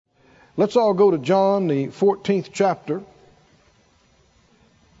Let's all go to John, the 14th chapter.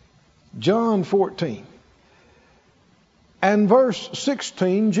 John 14. And verse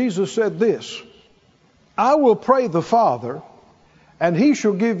 16, Jesus said this, I will pray the Father, and he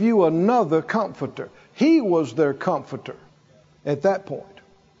shall give you another comforter. He was their comforter at that point.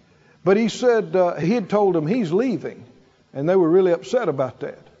 But he said, he had told them he's leaving, and they were really upset about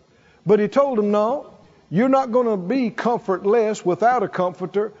that. But he told them, no, you're not going to be comfortless without a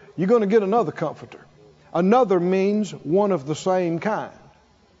comforter. You're going to get another comforter. Another means one of the same kind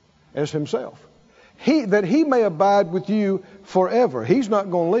as himself. That he may abide with you forever. He's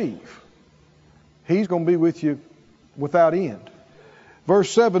not going to leave. He's going to be with you without end. Verse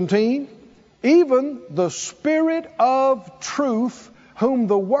 17, even the Spirit of truth, whom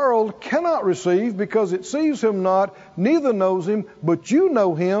the world cannot receive, because it sees him not, neither knows him, but you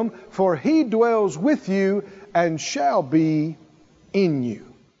know him, for he dwells with you and shall be in you.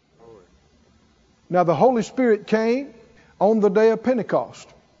 Now the Holy Spirit came on the day of Pentecost,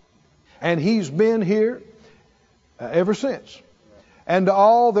 and he's been here ever since. And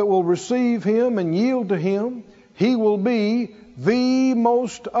all that will receive him and yield to him, he will be the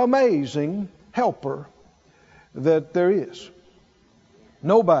most amazing helper that there is.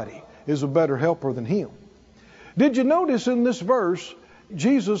 Nobody is a better helper than him. Did you notice in this verse,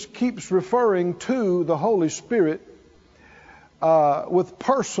 Jesus keeps referring to the Holy Spirit with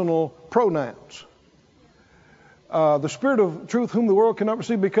personal pronouns. The Spirit of truth whom the world cannot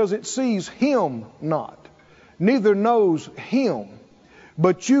receive, because it sees him not, neither knows him,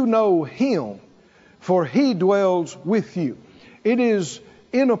 but you know him, for he dwells with you. It is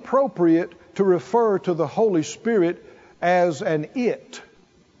inappropriate to refer to the Holy Spirit as an it,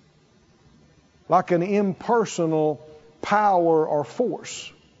 like an impersonal power or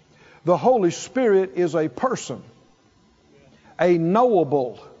force. The Holy Spirit is a person, a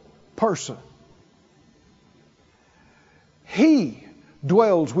knowable person. He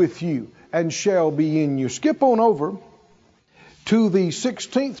dwells with you and shall be in you. Skip on over to the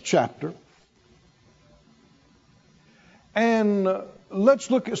 16th chapter, and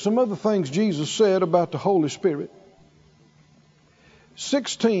let's look at some other things Jesus said about the Holy Spirit.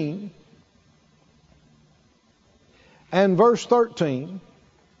 16 and verse 13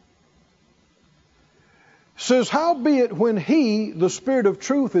 says, howbeit when he, the Spirit of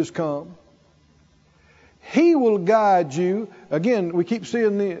truth, is come, he will guide you. Again, we keep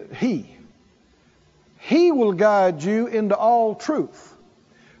seeing the he. He will guide you into all truth.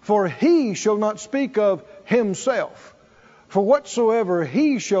 For he shall not speak of himself. For whatsoever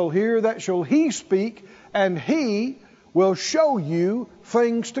he shall hear, that shall he speak, and he will show you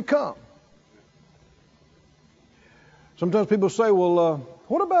things to come. Sometimes people say, well,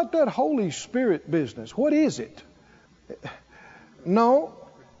 what about that Holy Spirit business? What is it? No,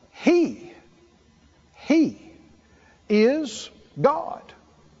 He is God.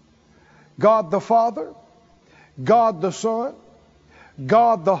 God the Father, God the Son,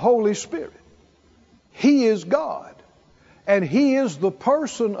 God the Holy Spirit. He is God. And He is the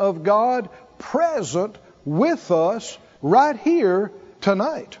person of God present with us right here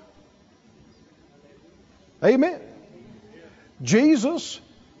tonight. Amen. Jesus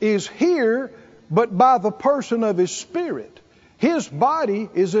is here, but by the person of His Spirit. His body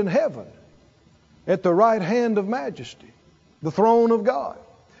is in heaven, at the right hand of majesty, the throne of God.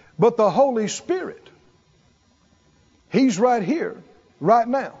 But the Holy Spirit, He's right here, right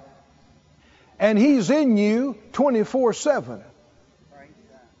now. And He's in you 24/7.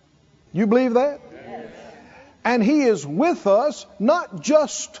 You believe that? Yes. And He is with us, not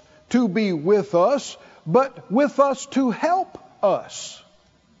just to be with us, but with us to help us.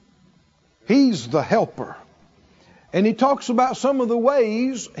 He's the helper. And he talks about some of the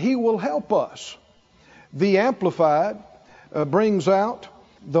ways He will help us. The Amplified brings out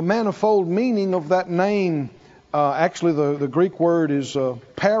the manifold meaning of that name. Actually, the Greek word is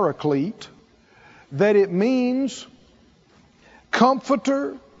paraclete. That it means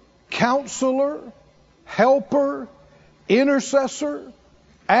comforter, counselor, helper, intercessor,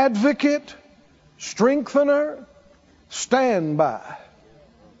 advocate, strengthener, standby.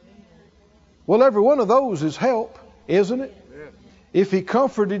 Well, every one of those is help, isn't it? If He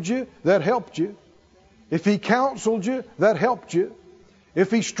comforted you, that helped you. If He counseled you, that helped you.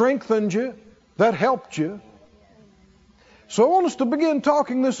 If He strengthened you, that helped you. So I want us to begin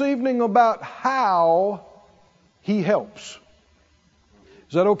talking this evening about how He helps.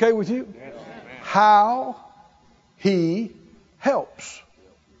 Is that okay with you? Yes. How He helps.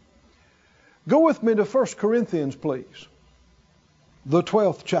 Go with me to 1 Corinthians, please. The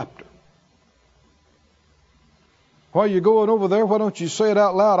 12th chapter. While you're going over there, why don't you say it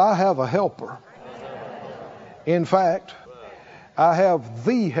out loud? I have a helper. In fact, I have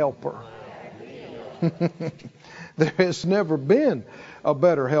the helper. There has never been a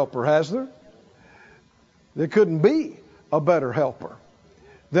better helper, has there? There couldn't be a better helper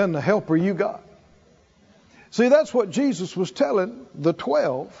than the helper you got. See, that's what Jesus was telling the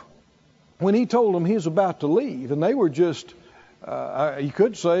 12 when he told them he's about to leave. And they were just, you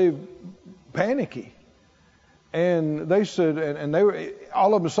could say, panicky. And they said, and they were,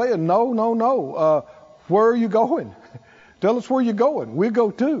 all of them saying, no. Where are you going? Tell us where you're going. We'll go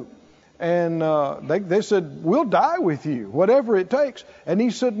too. And they said, we'll die with you, whatever it takes. And he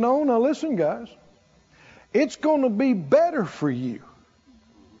said, no, now listen, guys. It's going to be better for you.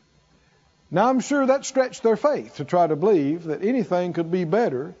 Now, I'm sure that stretched their faith to try to believe that anything could be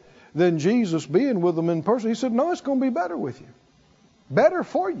better than Jesus being with them in person. He said, no, it's going to be better with you. Better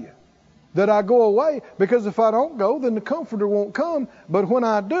for you that I go away, because if I don't go, then the Comforter won't come. But when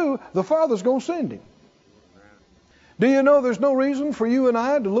I do, the Father's going to send him. Do you know there's no reason for you and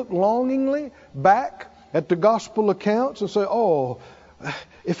I to look longingly back at the gospel accounts and say, oh,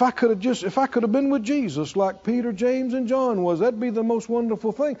 if I could have been with Jesus like Peter, James, and John was, that'd be the most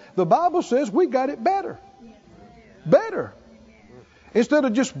wonderful thing. The Bible says we got it better. Better. Instead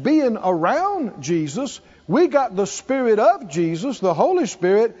of just being around Jesus, we got the Spirit of Jesus, the Holy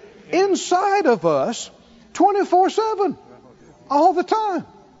Spirit, inside of us 24/7, all the time.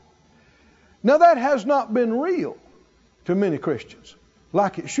 Now that has not been real to many Christians,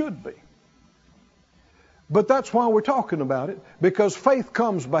 like it should be. But that's why we're talking about it, because faith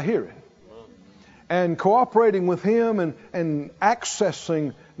comes by hearing. And cooperating with Him and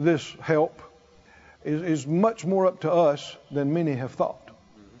accessing this help is much more up to us than many have thought.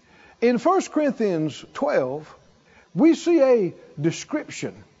 In 1 Corinthians 12, we see a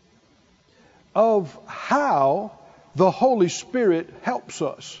description of how the Holy Spirit helps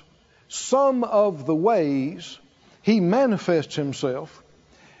us. Some of the ways He manifests Himself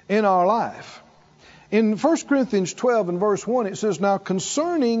in our life. In 1 Corinthians 12 and verse 1, it says, now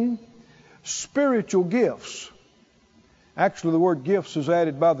concerning spiritual gifts. Actually, the word gifts is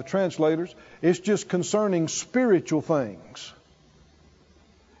added by the translators. It's just concerning spiritual things.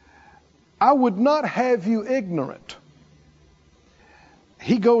 I would not have you ignorant.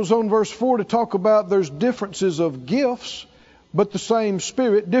 He goes on verse 4 to talk about there's differences of gifts, but the same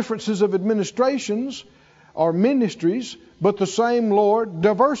Spirit, differences of administrations or ministries, but the same Lord,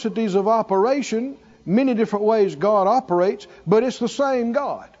 diversities of operation, many different ways God operates, but it's the same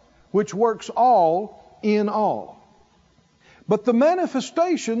God, which works all in all. But the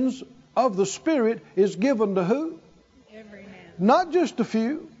manifestations of the Spirit is given to who? Every man. Not just a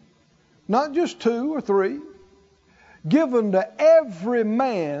few, not just 2 or 3. Given to every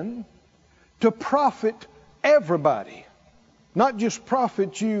man to profit everybody. Not just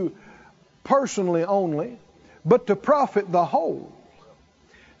profit you personally only, but to profit the whole.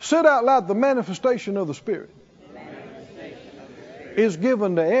 Said out loud, the manifestation of the Spirit is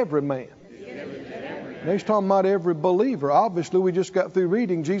given to every man. Now he's talking about every believer. Obviously, we just got through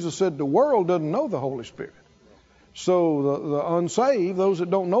reading, Jesus said the world doesn't know the Holy Spirit. So the unsaved, those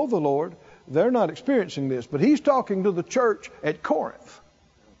that don't know the Lord, they're not experiencing this. But he's talking to the church at Corinth.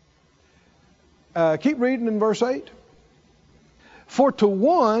 Keep reading in verse 8. For to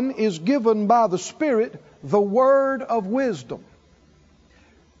one is given by the Spirit the word of wisdom.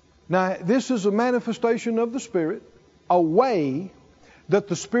 Now, this is a manifestation of the Spirit, a way that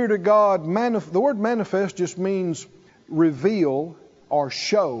the Spirit of God, the word manifest just means reveal or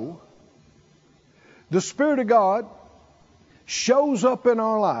show. The Spirit of God shows up in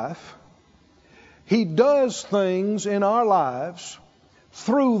our life. He does things in our lives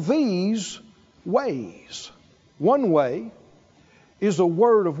through these ways. One way is a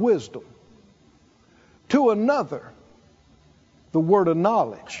word of wisdom. To another, the word of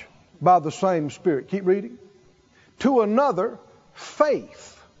knowledge by the same Spirit. Keep reading. To another,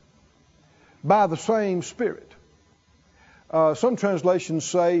 faith by the same Spirit. Some translations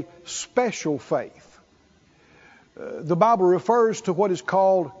say special faith. The Bible refers to what is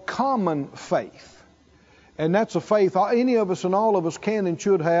called common faith. And that's a faith any of us and all of us can and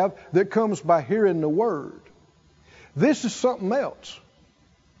should have that comes by hearing the Word. This is something else.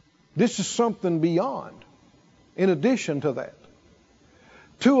 This is something beyond, in addition to that.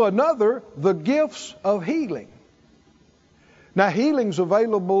 To another, the gifts of healing. Now, healing's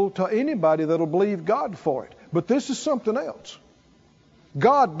available to anybody that'll believe God for it. But this is something else.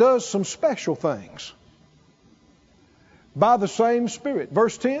 God does some special things by the same Spirit.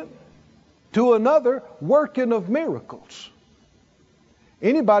 Verse 10, to another, working of miracles.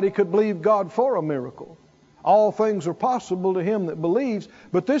 Anybody could believe God for a miracle. All things are possible to him that believes,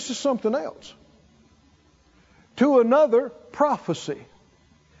 but this is something else. To another, prophecy.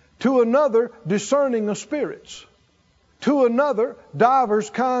 To another, discerning of spirits. To another, divers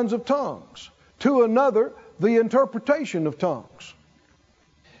kinds of tongues. To another, the interpretation of tongues.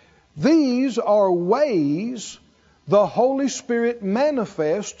 These are ways the Holy Spirit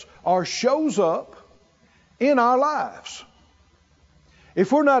manifests or shows up in our lives.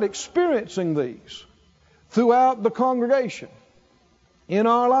 If we're not experiencing these throughout the congregation, in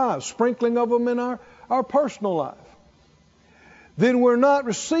our lives, sprinkling of them in our personal life, then we're not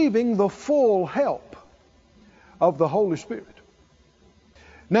receiving the full help of the Holy Spirit.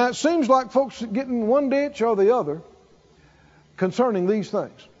 Now, it seems like folks get in one ditch or the other concerning these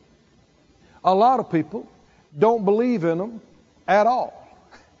things. A lot of people don't believe in them at all.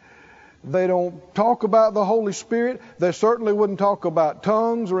 They don't talk about the Holy Spirit. They certainly wouldn't talk about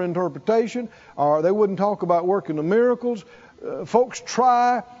tongues or interpretation, or they wouldn't talk about working the miracles. Folks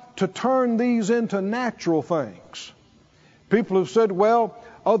try to turn these into natural things. People have said, well,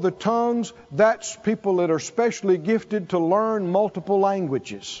 other tongues, that's people that are specially gifted to learn multiple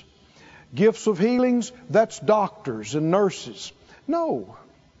languages. Gifts of healings, that's doctors and nurses. No,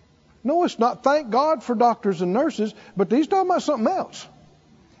 it's not. Thank God for doctors and nurses, but he's talking about something else.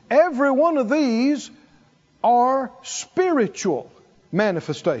 Every one of these are spiritual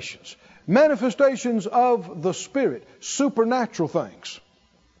manifestations. Manifestations of the Spirit. Supernatural things.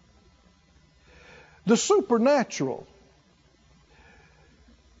 The supernatural.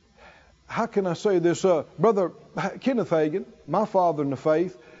 How can I say this? Brother Kenneth Hagin, my father in the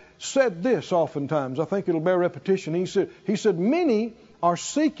faith, said this oftentimes. I think it'll bear repetition. He said, many are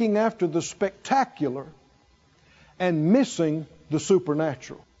seeking after the spectacular and missing the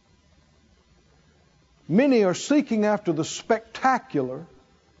supernatural. Many are seeking after the spectacular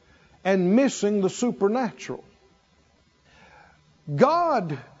and missing the supernatural.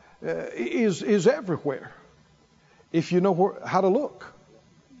 God is everywhere if you know how to look.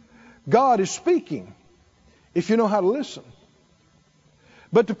 God is speaking if you know how to listen.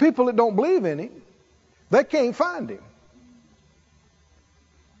 But the people that don't believe in Him, they can't find Him.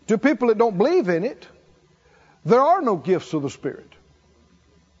 To people that don't believe in it, there are no gifts of the Spirit.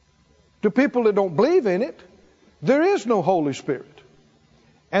 To people that don't believe in it, there is no Holy Spirit.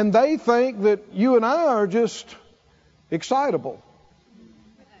 And they think that you and I are just excitable.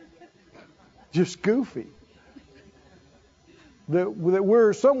 Just goofy. That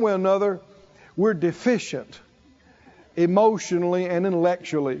we're some way or another, we're deficient emotionally and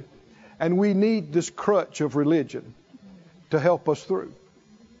intellectually. And we need this crutch of religion to help us through.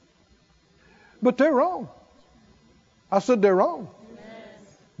 But they're wrong. I said they're wrong.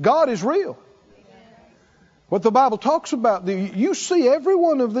 God is real. What the Bible talks about, you see every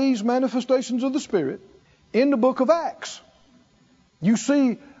one of these manifestations of the Spirit in the book of Acts. You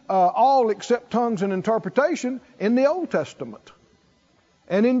see all except tongues and interpretation in the Old Testament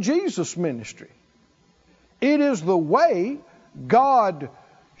and in Jesus' ministry. It is the way God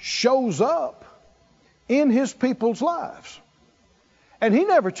shows up in His people's lives. And He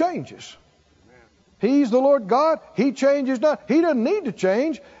never changes. He's the Lord God. He changes not. He doesn't need to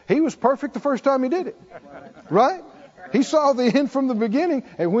change. He was perfect the first time He did it. Right? He saw the end from the beginning.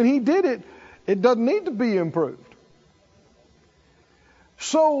 And when He did it, it doesn't need to be improved.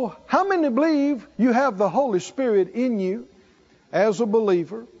 So, how many believe you have the Holy Spirit in you as a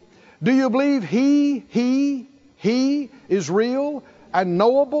believer? Do you believe He is real and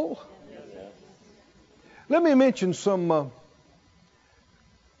knowable? Let me mention some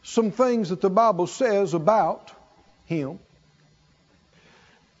things that the Bible says about Him.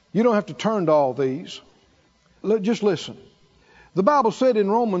 You don't have to turn to all these. Just listen. The Bible said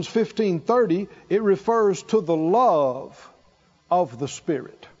in Romans 15:30, it refers to the love of the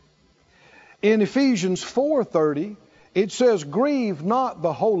Spirit. In Ephesians 4:30, it says, grieve not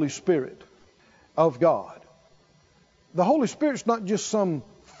the Holy Spirit of God. The Holy Spirit's not just some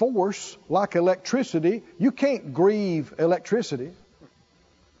force like electricity. You can't grieve electricity.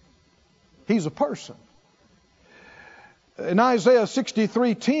 He's a person. In Isaiah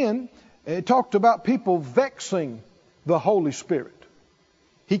 63:10, it talked about people vexing the Holy Spirit.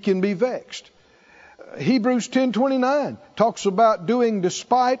 He can be vexed. Hebrews 10:29 talks about doing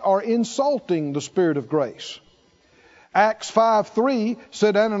despite or insulting the Spirit of grace. Acts 5:3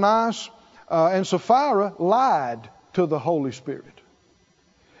 said Ananias and Sapphira lied to the Holy Spirit.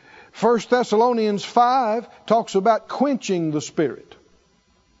 1 Thessalonians 5 talks about quenching the Spirit.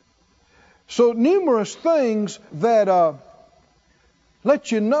 So numerous things that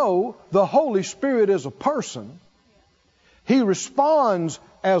let you know the Holy Spirit is a person. He responds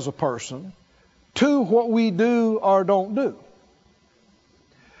as a person to what we do or don't do.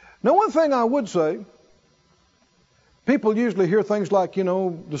 Now, one thing I would say, people usually hear things like,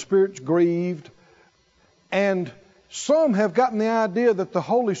 the Spirit's grieved, and some have gotten the idea that the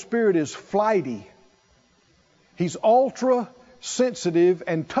Holy Spirit is flighty. He's ultra sensitive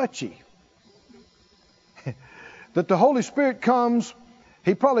and touchy. That the Holy Spirit comes,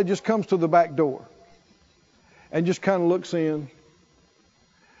 He probably just comes to the back door and just kind of looks in.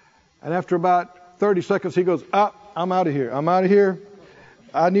 And after about 30 seconds, He goes, I'm out of here. I'm out of here.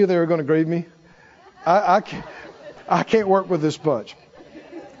 I knew they were going to grieve me. I can't work with this bunch.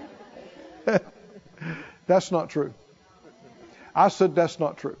 That's not true. I said that's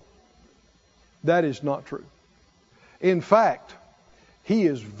not true. That is not true. In fact, He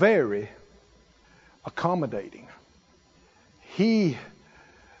is very accommodating. He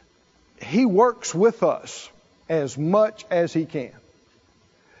works with us as much as He can.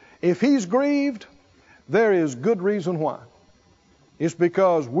 If He's grieved, there is good reason why. It's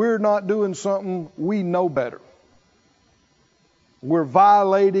because we're not doing something we know better. We're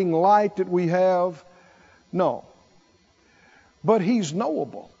violating light that we have. No. But He's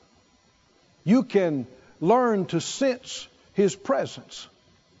knowable. You can learn to sense His presence.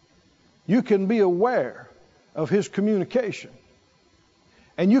 You can be aware of His communication.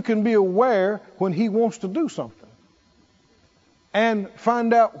 And you can be aware when He wants to do something. And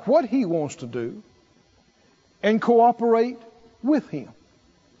find out what He wants to do and cooperate with Him.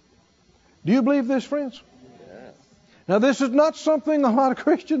 Do you believe this, friends? Yes. Now, this is not something a lot of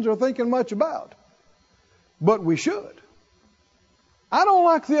Christians are thinking much about, but we should. I don't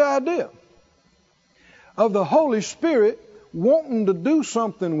like the idea of the Holy Spirit wanting to do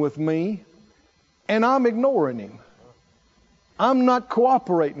something with me and I'm ignoring Him. I'm not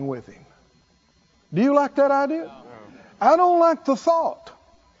cooperating with Him. Do you like that idea? No. I don't like the thought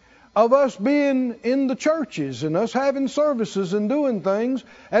of us being in the churches and us having services and doing things,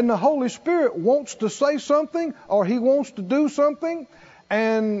 and the Holy Spirit wants to say something or He wants to do something,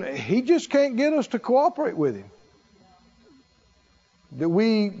 and He just can't get us to cooperate with Him. That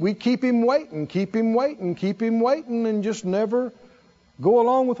we keep Him waiting, and just never go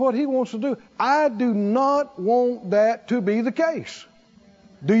along with what He wants to do. I do not want that to be the case.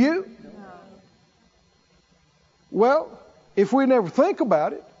 Do you? Well, if we never think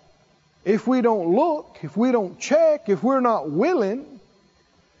about it, if we don't look, if we don't check, if we're not willing,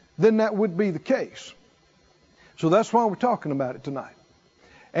 then that would be the case. So that's why we're talking about it tonight.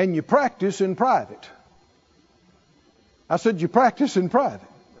 And you practice in private. I said you practice in private.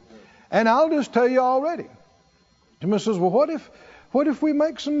 And I'll just tell you already. Somebody says, well, what if we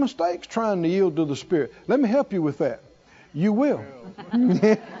make some mistakes trying to yield to the Spirit? Let me help you with that. You will.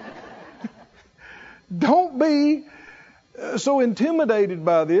 Don't be so intimidated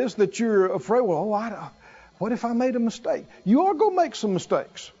by this that you're afraid, what if I made a mistake? You are going to make some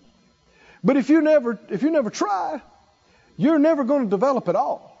mistakes. But if you never try, you're never going to develop at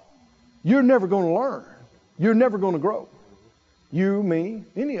all. You're never going to learn. You're never going to grow. You, me,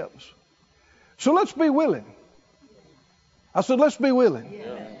 any of us. So let's be willing. I said, let's be willing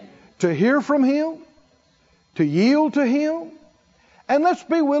to hear from Him, to yield to Him, and let's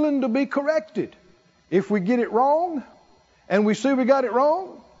be willing to be corrected. If we get it wrong and we see we got it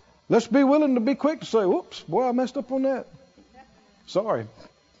wrong, let's be willing to be quick to say, whoops, boy, I messed up on that. Sorry.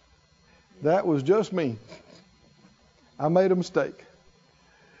 That was just me. I made a mistake.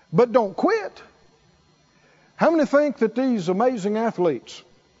 But don't quit. How many think that these amazing athletes,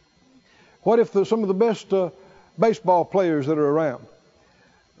 what if some of the best baseball players that are around,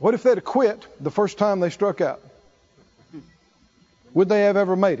 what if they'd have quit the first time they struck out? Would they have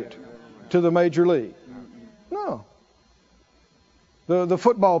ever made it to the major league? No. The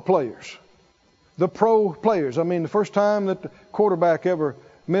football players, the pro players. I mean, the first time that the quarterback ever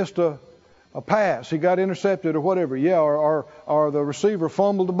missed a pass, he got intercepted or whatever, or the receiver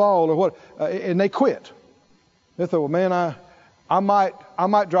fumbled the ball or what, and they quit. They thought, well, man, I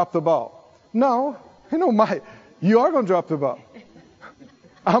might drop the ball. No, might. You are going to drop the ball.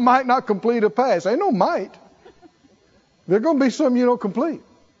 I might not complete a pass. Ain't no might. There are going to be some you don't complete,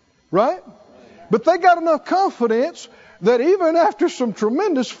 right? But they got enough confidence that even after some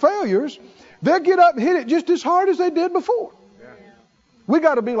tremendous failures, they'll get up and hit it just as hard as they did before. We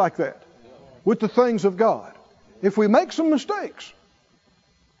got to be like that with the things of God. If we make some mistakes,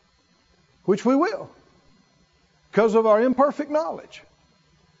 which we will, because of our imperfect knowledge,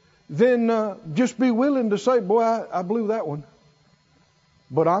 then just be willing to say, boy, I blew that one.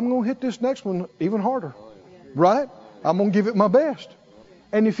 But I'm going to hit this next one even harder. Right? I'm going to give it my best.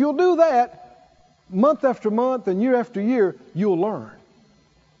 And if you'll do that, month after month and year after year, you'll learn.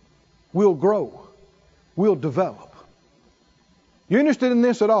 we'll grow, we'll develop. You interested in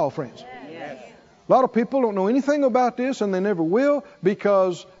this at all, friends? Yes. A lot of people don't know anything about this, and they never will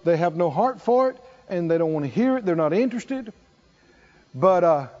because they have no heart for it and they don't want to hear it. They're not interested.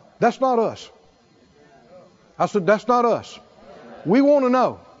 But that's not us. I said, that's not us. We want to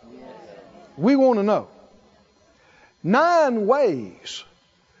know. We want to know. 9 ways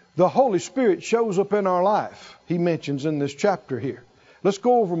the Holy Spirit shows up in our life, he mentions in this chapter here. Let's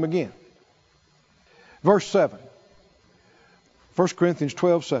go over them again. Verse 7. 1 Corinthians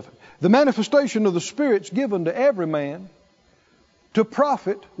 12:7. The manifestation of the Spirit's given to every man to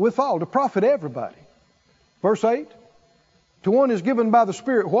profit withal, to profit everybody. Verse 8. To one is given by the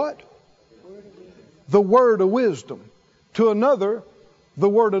Spirit what? The word of wisdom. To another, the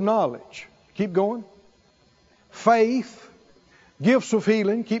word of knowledge. Keep going. Faith, gifts of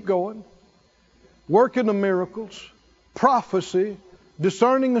healing, keep going. Working of miracles, prophecy,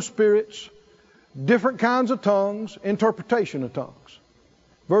 discerning of spirits, different kinds of tongues, interpretation of tongues.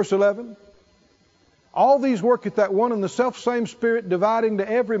 Verse 11. All these worketh that one and the selfsame Spirit, dividing to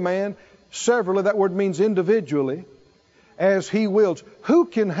every man severally, that word means individually, as he wills. Who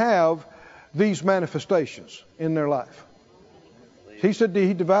can have these manifestations in their life? He said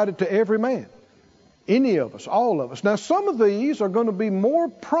he divided to every man. Any of us, all of us. Now, some of these are going to be more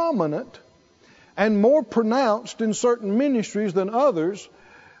prominent and more pronounced in certain ministries than others,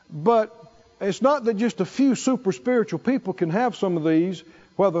 but it's not that just a few super spiritual people can have some of these,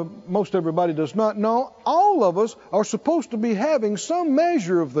 whether most everybody does not. No, all of us are supposed to be having some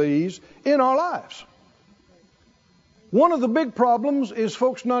measure of these in our lives. One of the big problems is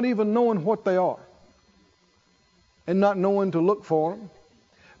folks not even knowing what they are and not knowing to look for them.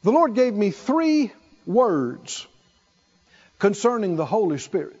 The Lord gave me 3 words concerning the Holy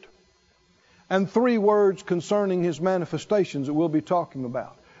Spirit and 3 words concerning His manifestations that we'll be talking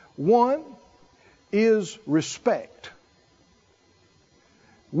about. One is respect.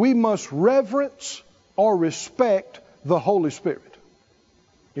 We must reverence or respect the Holy Spirit.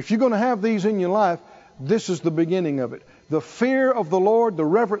 If you're going to have these in your life, this is the beginning of it. The fear of the Lord, the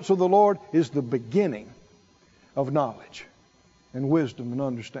reverence of the Lord is the beginning of knowledge and wisdom and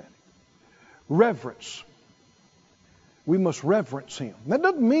understanding. Reverence. We must reverence Him. That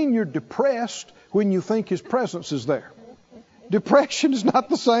doesn't mean you're depressed when you think His presence is there. Depression is not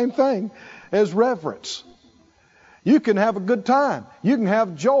the same thing as reverence. You can have a good time. You can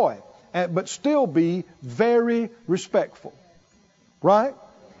have joy, but still be very respectful. Right?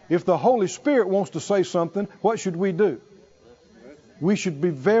 If the Holy Spirit wants to say something, what should we do? We should be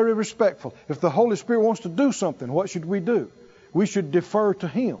very respectful. If the Holy Spirit wants to do something, what should we do? We should defer to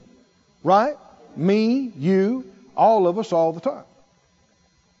Him. Right? Me, you, all of us, all the time.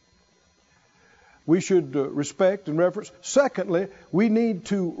 We should respect and reverence. Secondly, we need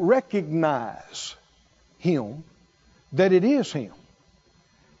to recognize Him, that it is Him.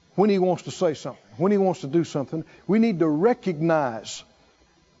 When He wants to say something, when He wants to do something, we need to recognize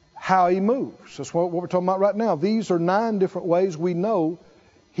how He moves. That's what we're talking about right now. These are 9 different ways we know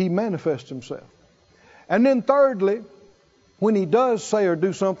He manifests Himself. And then thirdly, when He does say or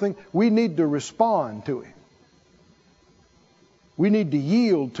do something, we need to respond to Him. We need to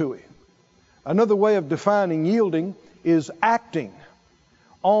yield to Him. Another way of defining yielding is acting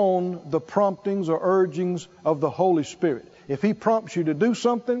on the promptings or urgings of the Holy Spirit. If He prompts you to do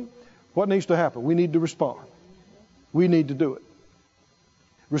something, what needs to happen? We need to respond. We need to do it.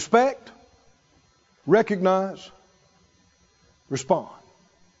 Respect, recognize, respond.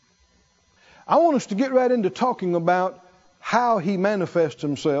 I want us to get right into talking about how He manifests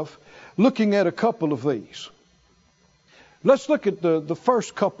Himself, looking at a couple of these. Let's look at the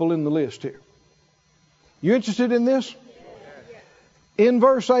first couple in the list here. You interested in this? In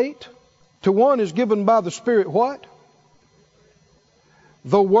verse 8, to one is given by the Spirit what?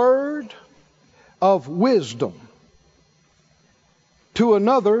 The word of wisdom. To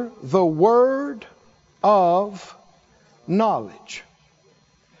another, the word of knowledge.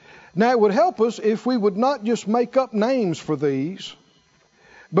 Now, it would help us if we would not just make up names for these,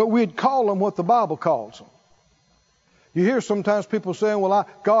 but we'd call them what the Bible calls them. You hear sometimes people saying, well,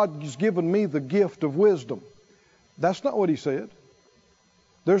 God has given me the gift of wisdom. That's not what He said.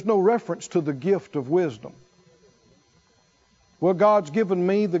 There's no reference to the gift of wisdom. Well, God's given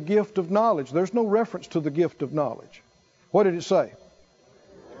me the gift of knowledge. There's no reference to the gift of knowledge. What did it say?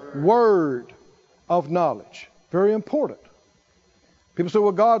 Word of knowledge. Very important. People say,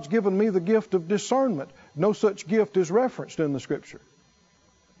 well, God's given me the gift of discernment. No such gift is referenced in the Scripture.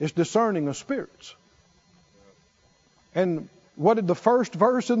 It's discerning of spirits. And what did the first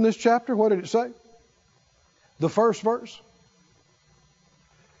verse in this chapter, what did it say? The first verse?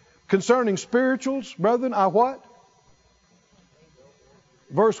 Concerning spirituals, brethren, I what?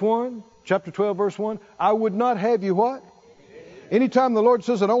 Verse 1, chapter 12, verse 1. I would not have you what? Anytime the Lord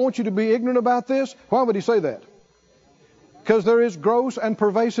says, I don't want you to be ignorant about this, why would he say that? Because there is gross and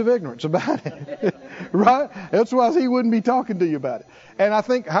pervasive ignorance about it. Right? That's why he wouldn't be talking to you about it. And I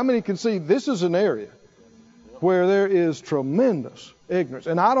think how many can see this is an area where there is tremendous ignorance.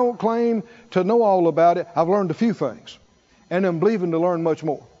 And I don't claim to know all about it. I've learned a few things. And I'm believing to learn much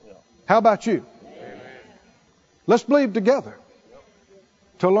more. How about you? Amen. Let's believe together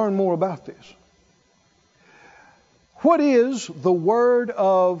to learn more about this. What is the word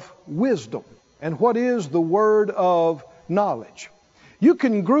of wisdom? And what is the word of knowledge? You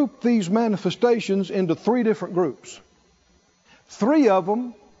can group these manifestations into 3 different groups. 3 of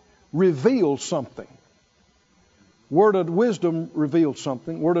them reveal something. Word of wisdom reveals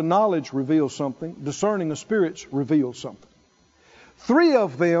something. Word of knowledge reveals something. Discerning of spirits reveals something. 3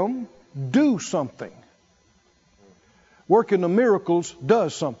 of them do something. Working of miracles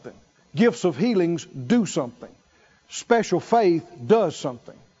does something. Gifts of healings do something. Special faith does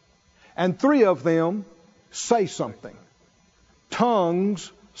something. And 3 of them say something. Tongues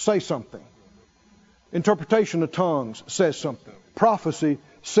say something. Interpretation of tongues says something. Prophecy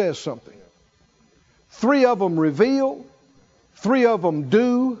says something. 3 of them reveal. 3 of them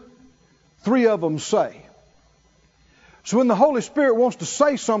do. 3 of them say. So when the Holy Spirit wants to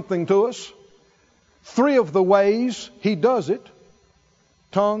say something to us, 3 of the ways he does it: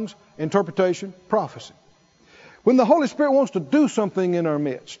 tongues, interpretation, prophecy. When the Holy Spirit wants to do something in our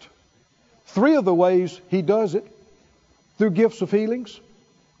midst, 3 of the ways he does it: through gifts of healings,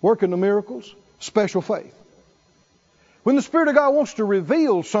 working of miracles, special faith. When the Spirit of God wants to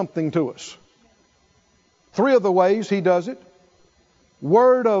reveal something to us, 3 of the ways he does it: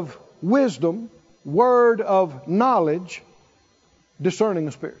 word of wisdom, word of knowledge, discerning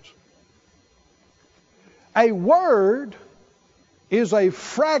of spirits. A word is a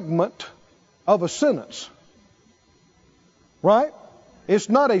fragment of a sentence. Right? It's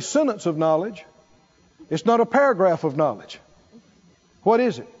not a sentence of knowledge. It's not a paragraph of knowledge. What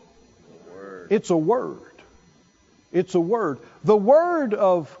is it? It's a word. It's a word. The word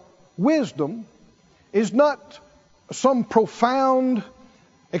of wisdom is not some profound,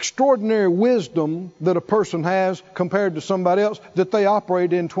 extraordinary wisdom that a person has compared to somebody else that they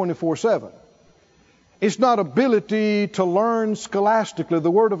operate in 24/7. It's not ability to learn scholastically. The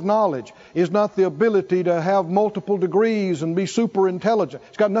word of knowledge is not the ability to have multiple degrees and be super intelligent.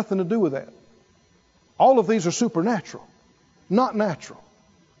 It's got nothing to do with that. All of these are supernatural, not natural.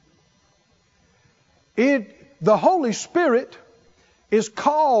 The Holy Spirit is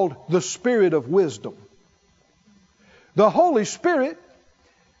called the Spirit of wisdom. The Holy Spirit,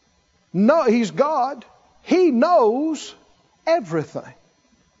 He's God. He knows everything.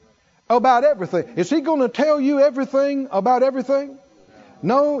 About everything. Is he going to tell you everything about everything?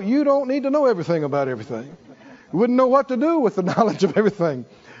 No, you don't need to know everything about everything. You wouldn't know what to do with the knowledge of everything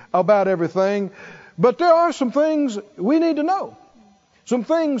about everything. But there are some things we need to know. Some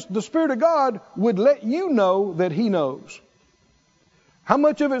things the Spirit of God would let you know that he knows. How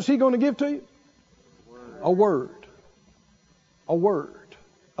much of it is he going to give to you? A word. A word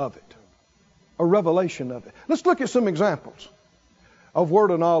of it. A revelation of it. Let's look at some examples of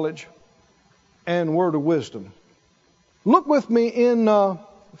word of knowledge and word of wisdom. Look with me in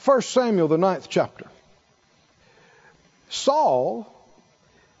 1 Samuel, the 9th chapter. Saul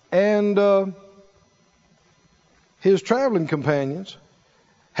and his traveling companions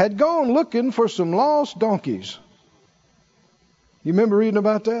had gone looking for some lost donkeys. You remember reading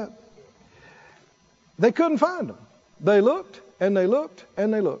about that? They couldn't find them. They looked and they looked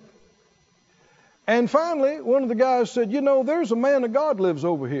and they looked. And finally, one of the guys said, there's a man of God lives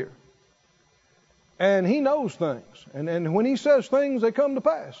over here. And he knows things. And when he says things, they come to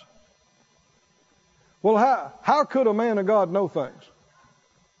pass. Well, how could a man of God know things?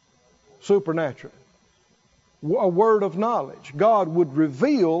 Supernaturally. A word of knowledge. God would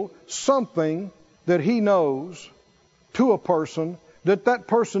reveal something that he knows to a person that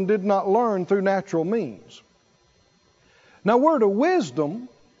person did not learn through natural means. Now, word of wisdom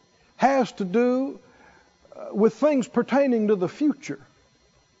has to do with things pertaining to the future.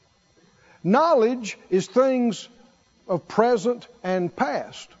 Knowledge is things of present and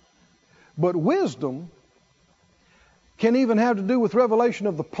past. But wisdom can even have to do with revelation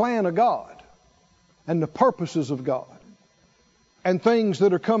of the plan of God and the purposes of God and things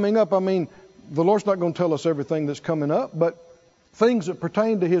that are coming up. I mean, the Lord's not going to tell us everything that's coming up, but things that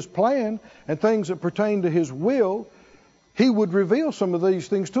pertain to his plan and things that pertain to his will, he would reveal some of these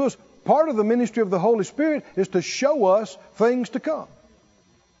things to us. Part of the ministry of the Holy Spirit is to show us things to come.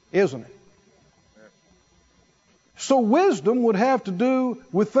 isn't it? So wisdom would have to do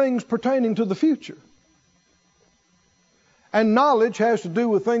with things pertaining to the future. And knowledge has to do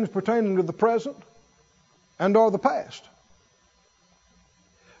with things pertaining to the present and or the past.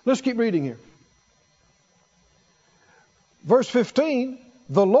 Let's keep reading here. Verse 15,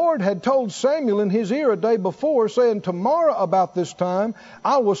 the Lord had told Samuel in his ear a day before, saying, tomorrow about this time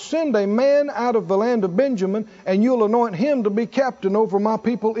I will send a man out of the land of Benjamin, and you'll anoint him to be captain over my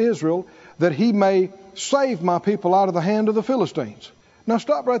people Israel, that he may save my people out of the hand of the Philistines. Now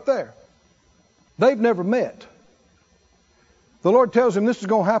stop right there. They've never met. The Lord tells him this is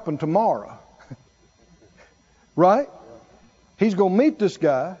going to happen tomorrow. Right? He's going to meet this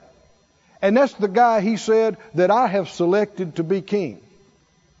guy, and that's the guy he said that I have selected to be king.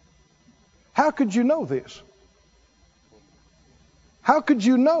 How could you know this? How could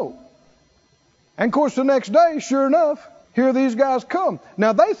you know? And of course the next day, sure enough, here these guys come.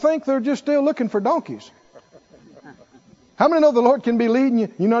 Now they think they're just still looking for donkeys. How many know the Lord can be leading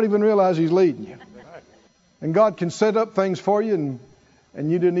you? You not even realize He's leading you. And God can set up things for you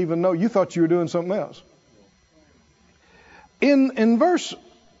and you didn't even know. You thought you were doing something else. In verse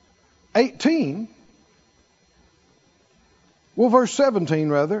 18, verse 17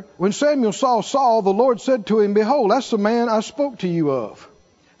 rather, when Samuel saw Saul, the Lord said to him, behold, that's the man I spoke to you of.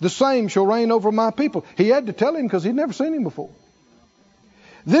 The same shall reign over my people. He had to tell him because he'd never seen him before.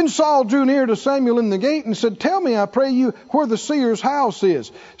 Then Saul drew near to Samuel in the gate and said, tell me, I pray you, where the seer's house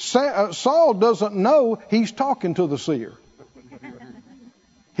is. Saul doesn't know he's talking to the seer.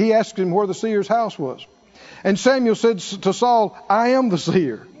 He asked him where the seer's house was. And Samuel said to Saul, I am the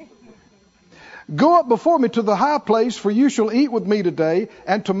seer. Go up before me to the high place, for you shall eat with me today,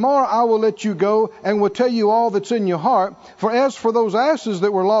 and tomorrow I will let you go, and will tell you all that's in your heart. For as for those asses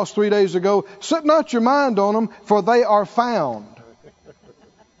that were lost 3 days ago, set not your mind on them, for they are found.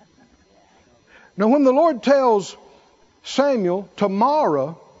 Now when the Lord tells Samuel,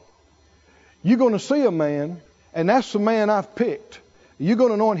 tomorrow you're going to see a man, and that's the man I've picked. You're going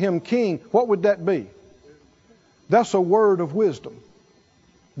to anoint him king. What would that be? That's a word of wisdom.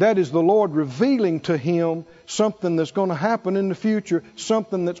 That is the Lord revealing to him something that's going to happen in the future,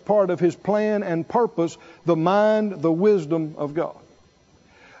 something that's part of His plan and purpose, the mind, the wisdom of God.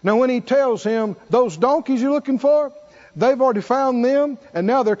 Now when He tells him, those donkeys you're looking for, they've already found them, and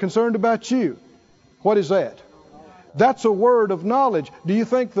now they're concerned about you. What is that? That's a word of knowledge. Do you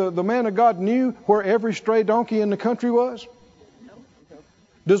think the man of God knew where every stray donkey in the country was?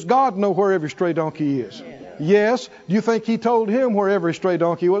 Does God know where every stray donkey is? Yes. Do you think He told him where every stray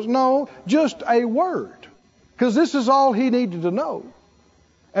donkey was? No, just a word. Because this is all he needed to know.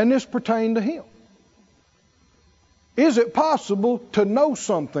 And this pertained to him. Is it possible to know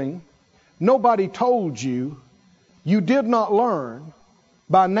something nobody told you, you did not learn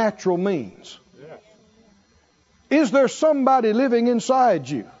by natural means? Yes. Is there somebody living inside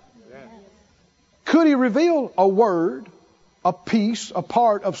you? Yes. Could He reveal a word, a piece, a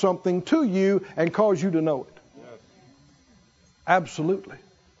part of something to you and cause you to know it? Yes. Absolutely.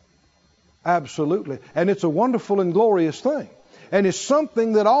 Absolutely. And it's a wonderful and glorious thing. And it's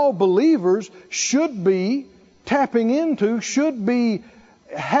something that all believers should be tapping into, should be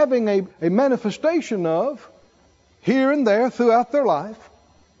having a manifestation of here and there throughout their life.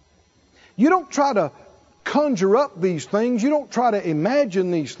 You don't try to conjure up these things. You don't try to imagine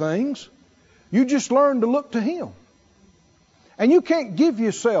these things. You just learn to look to Him. And you can't give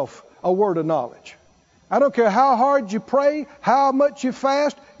yourself a word of knowledge. I don't care how hard you pray, how much you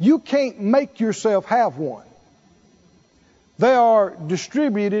fast, you can't make yourself have one. They are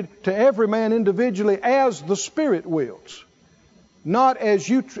distributed to every man individually as the Spirit wills, not as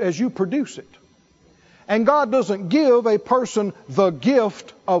you produce it. And God doesn't give a person the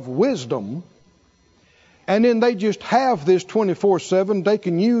gift of wisdom, and then they just have this 24/7 they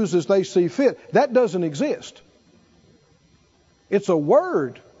can use as they see fit. That doesn't exist. It's a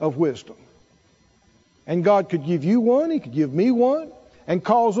word of wisdom. And God could give you one, He could give me one, and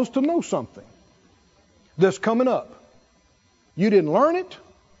cause us to know something that's coming up. You didn't learn it.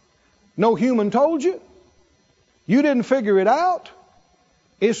 No human told you. You didn't figure it out.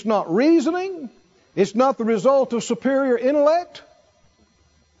 It's not reasoning. It's not the result of superior intellect.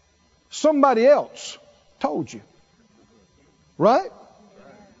 Somebody else told you. Right?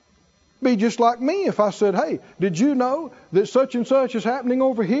 Be just like me if I said, hey, did you know that such and such is happening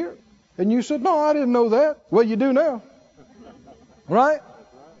over here? And you said, no, I didn't know that. Well, you do now. Right?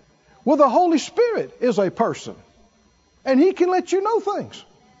 Well, the Holy Spirit is a person. And He can let you know things.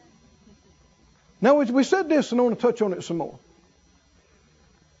 Now, we said this, and I want to touch on it some more.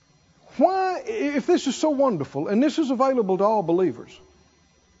 Why, if this is so wonderful, and this is available to all believers,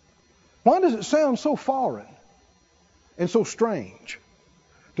 Why does it sound so foreign and so strange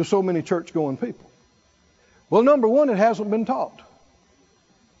to so many church-going people? Well, number one, it hasn't been taught.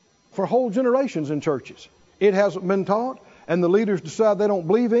 For whole generations in churches, it hasn't been taught, and the leaders decide they don't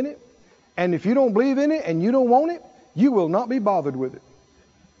believe in it. And if you don't believe in it and you don't want it, you will not be bothered with it.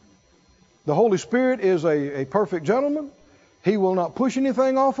 The Holy Spirit is a perfect gentleman. He will not push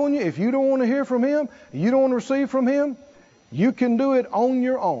anything off on you. If you don't want to hear from Him, you don't want to receive from Him, you can do it on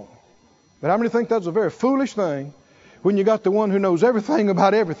your own. But how many think that's a very foolish thing when you got the one who knows everything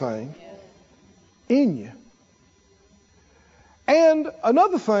about everything in you? And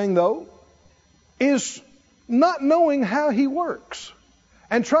another thing, though, is not knowing how He works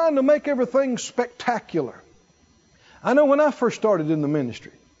and trying to make everything spectacular. I know when I first started in the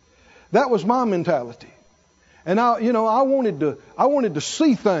ministry, that was my mentality. And I wanted to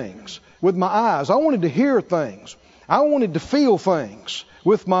see things with my eyes. I wanted to hear things. I wanted to feel things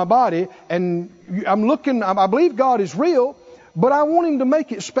with my body. And I believe God is real, but I want Him to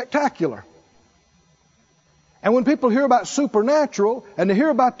make it spectacular. And when people hear about supernatural and they hear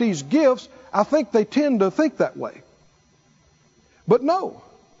about these gifts, I think they tend to think that way. But no,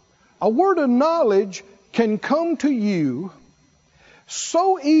 a word of knowledge can come to you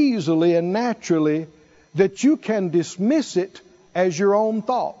so easily and naturally that you can dismiss it as your own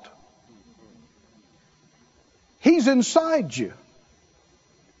thought. He's inside you.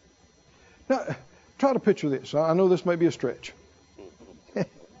 Now, try to picture this. I know this may be a stretch.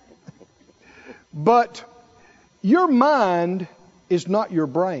 But your mind is not your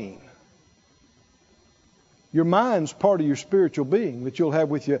brain. Your mind's part of your spiritual being that you'll have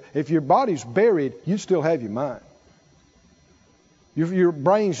with you. If your body's buried, you still have your mind. Your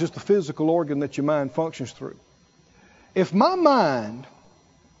brain's just the physical organ that your mind functions through. If my mind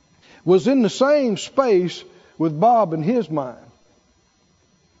was in the same space with Bob and his mind,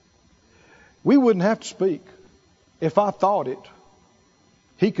 we wouldn't have to speak. If I thought it,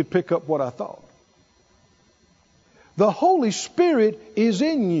 he could pick up what I thought. The Holy Spirit is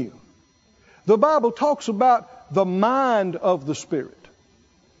in you. The Bible talks about the mind of the Spirit.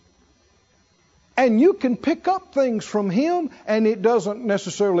 And you can pick up things from Him, and it doesn't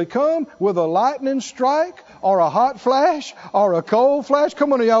necessarily come with a lightning strike or a hot flash or a cold flash.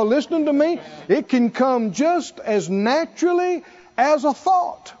 Come on, are y'all listening to me? It can come just as naturally as a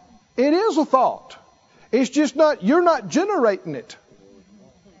thought. It is a thought. It's just not, you're not generating it.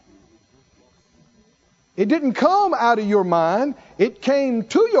 It didn't come out of your mind. It came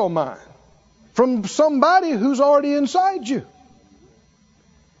to your mind from somebody who's already inside you.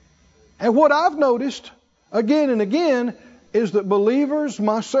 And what I've noticed again and again is that believers,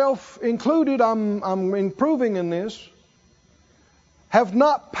 myself included, I'm improving in this, have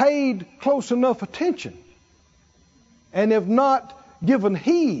not paid close enough attention and have not given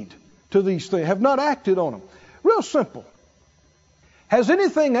heed to these things, have not acted on them. Real simple. Has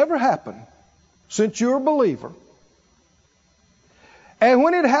anything ever happened since you're a believer, and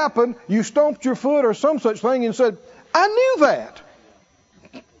when it happened, you stomped your foot or some such thing and said, I knew that.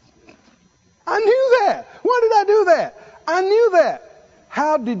 I knew that. Why did I do that? I knew that.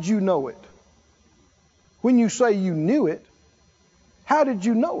 How did you know it? When you say you knew it, how did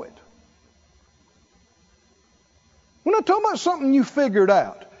you know it? We're not talking about something you figured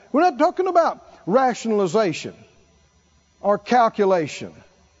out. We're not talking about rationalization or calculation.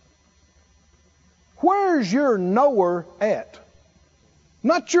 Where's your knower at?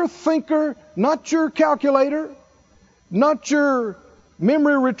 Not your thinker, not your calculator, not your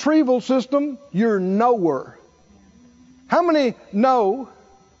memory retrieval system, your knower. How many know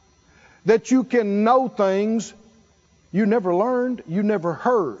that you can know things you never learned, you never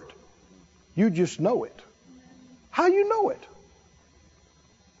heard? You just know it. How you know it?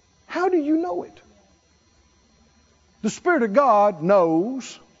 How do you know it? The Spirit of God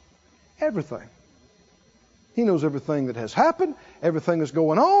knows everything. He knows everything that has happened, everything that's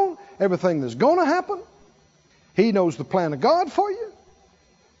going on, everything that's going to happen. He knows the plan of God for you.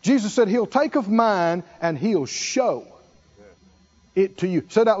 Jesus said He'll take of mine and He'll show it to you.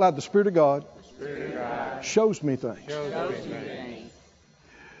 Say it out loud. The Spirit of God, shows me things.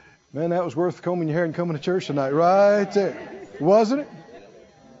 Man, that was worth combing your hair and coming to church tonight. Right there. Wasn't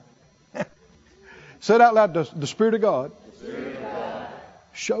it? Say it out loud. The Spirit of God,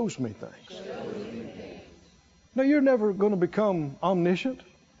 shows me things. Now, you're never going to become omniscient.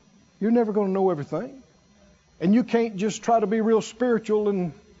 You're never going to know everything. And you can't just try to be real spiritual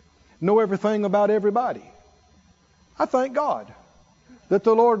and know everything about everybody. I thank God that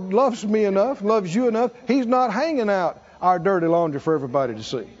the Lord loves me enough, loves you enough. He's not hanging out our dirty laundry for everybody to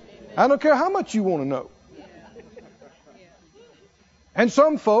see. I don't care how much you want to know. And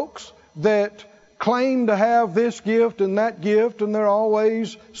some folks that claim to have this gift and that gift, and they're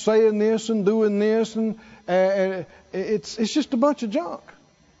always saying this and doing this, and it's just a bunch of junk.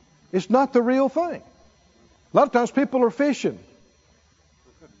 It's not the real thing. A lot of times people are fishing.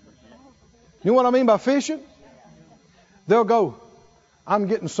 You know what I mean by fishing? They'll go, I'm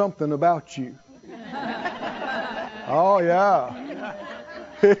getting something about you. Oh, yeah.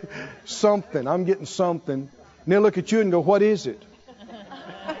 Something. I'm getting something. And they'll look at you and go, what is it?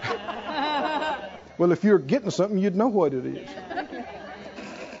 Well, if you're getting something, you'd know what it is.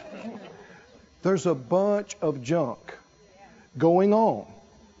 There's a bunch of junk going on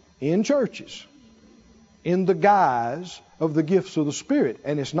in churches in the guise of the gifts of the Spirit,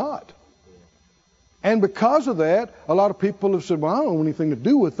 and it's not. And because of that, a lot of people have said, well, I don't want anything to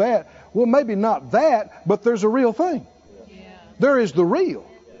do with that. Well, maybe not that, but there's a real thing. Yeah. There is the real.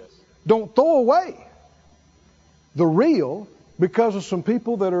 Don't throw away the real because of some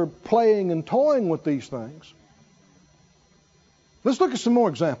people that are playing and toying with these things. Let's look at some more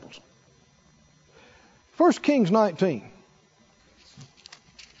examples. 1 Kings 19.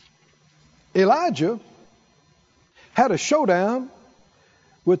 Elijah had a showdown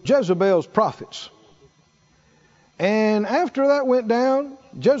with Jezebel's prophets. And after that went down,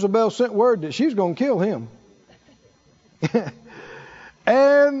 Jezebel sent word that she's going to kill him.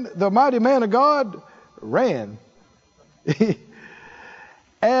 And the mighty man of God ran.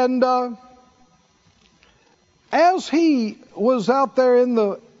 And as he was out there in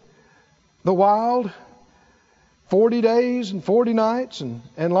the wild, 40 days and 40 nights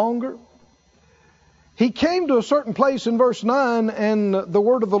and longer, he came to a certain place in verse 9, and the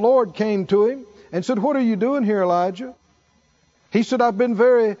word of the Lord came to him and said, what are you doing here, Elijah? He said, I've been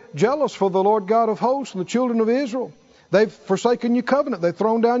very jealous for the Lord God of hosts and the children of Israel. They've forsaken your covenant. They've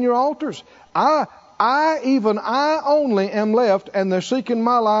thrown down your altars. I only am left, and they're seeking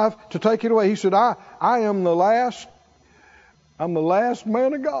my life to take it away. He said, I am the last. I'm the last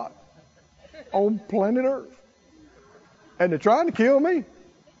man of God on planet Earth. And they're trying to kill me.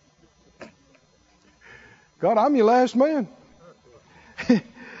 God, I'm your last man.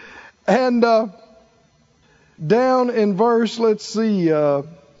 And down in verse,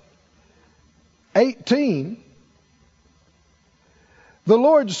 18, the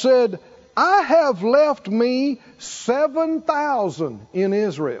Lord said, I have left me 7,000 in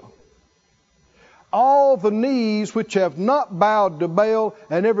Israel, all the knees which have not bowed to Baal,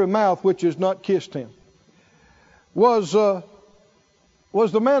 and every mouth which has not kissed him. Was the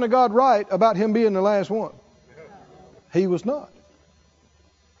man of God right about him being the last one? He was not.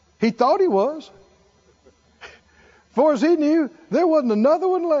 He thought he was. For as he knew, there wasn't another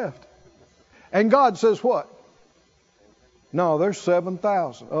one left. And God says what? No, there's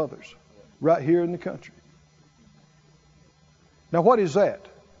 7,000 others right here in the country. Now what is that?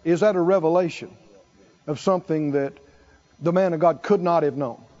 Is that a revelation of something that the man of God could not have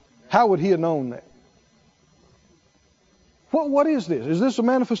known? How would he have known that? What is this? Is this a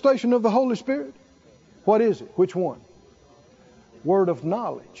manifestation of the Holy Spirit? What is it? Which one? Word of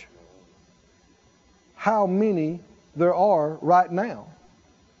knowledge. How many there are right now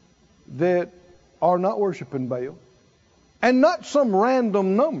that are not worshiping Baal? And not some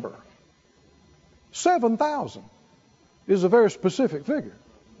random number. 7,000 is a very specific figure.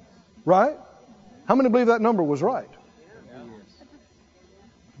 Right? How many believe that number was right?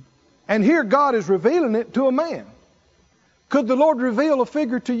 And here God is revealing it to a man. Could the Lord reveal a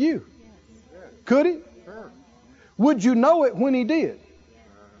figure to you? Could He? Would you know it when He did?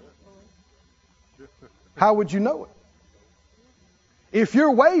 How would you know it? If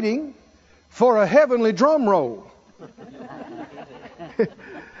you're waiting for a heavenly drum roll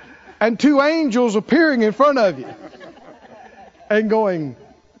and two angels appearing in front of you and going,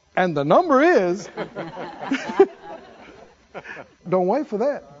 and the number is, don't wait for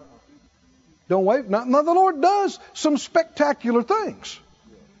that. Don't wait. Now the Lord does some spectacular things.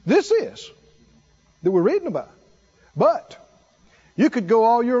 This is that we're reading about. But you could go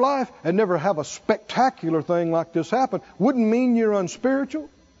all your life and never have a spectacular thing like this happen. Wouldn't mean you're unspiritual.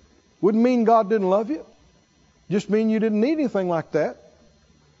 Wouldn't mean God didn't love you. Just mean you didn't need anything like that.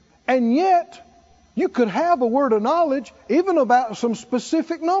 And yet, you could have a word of knowledge even about some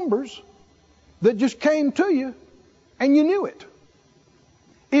specific numbers that just came to you and you knew it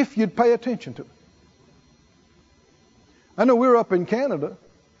if you'd pay attention to it. I know we were up in Canada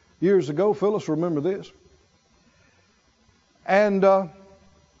years ago. Phyllis will remember this. And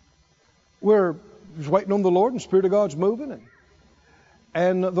we're just waiting on the Lord, and the Spirit of God's moving.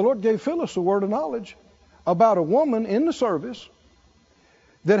 And the Lord gave Phyllis a word of knowledge about a woman in the service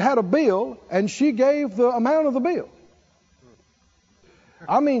that had a bill, and she gave the amount of the bill.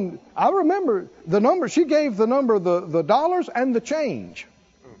 I mean, I remember the number. She gave the number, the dollars and the change.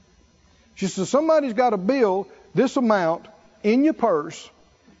 She said, somebody's got a bill, this amount, in your purse,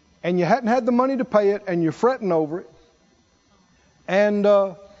 and you hadn't had the money to pay it, and you're fretting over it. And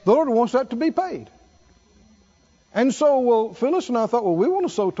the Lord wants that to be paid. And so, well, Phyllis and I thought, well, we want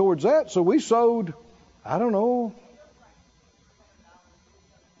to sow towards that. So we sowed, I don't know.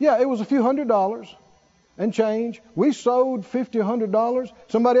 Yeah, it was a few $100s and change. We sowed $50, $100.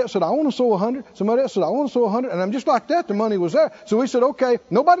 Somebody else said, I want to sow 100. Somebody else said, I want to sow 100. And I'm just like that. The money was there. So we said, okay,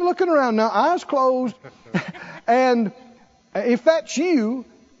 nobody looking around now, eyes closed. And if that's you,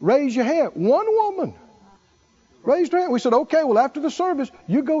 raise your hand. One woman raised her hand. We said, okay, well, after the service,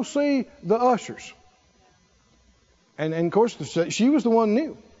 you go see the ushers. And of course, she was the one who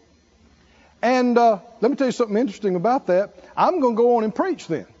knew. And let me tell you something interesting about that. I'm going to go on and preach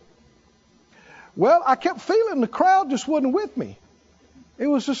then. Well, I kept feeling the crowd just wasn't with me. It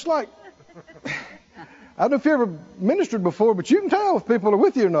was just like, I don't know if you ever ministered before, but you can tell if people are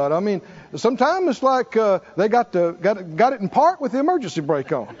with you or not. I mean, sometimes it's like they got it in park with the emergency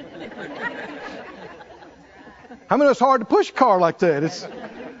brake on. I mean, it's hard to push a car like that.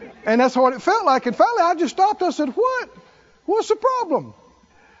 And that's what it felt like. And finally, I just stopped. I said, what? What's the problem?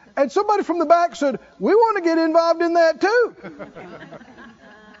 And somebody from the back said, we want to get involved in that too.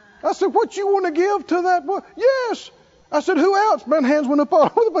 I said, what you want to give to that boy? Yes. I said, who else? My hands went up all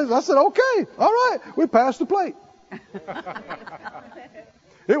over the place. I said, okay, all right. We passed the plate.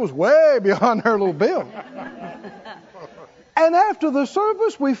 It was way beyond her little bill. And after the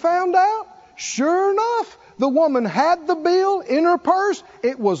service, we found out, sure enough, the woman had the bill in her purse.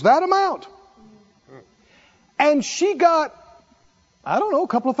 It was that amount. And she got, I don't know, a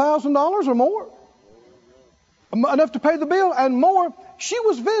couple of $1,000s or more. Enough to pay the bill and more. She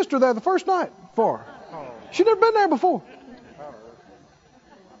was a visitor there the first night for her. She'd never been there before.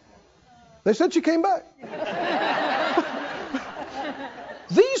 They said she came back.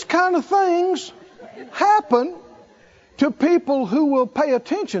 These kind of things happen to people who will pay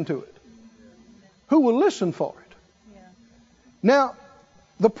attention to it, who will listen for it. Now,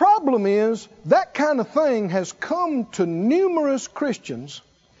 the problem is that kind of thing has come to numerous Christians,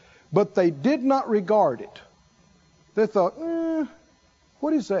 but they did not regard it. They thought,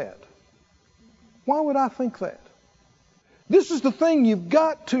 what is that? Why would I think that? This is the thing we've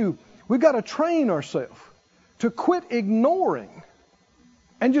got to train ourselves to quit ignoring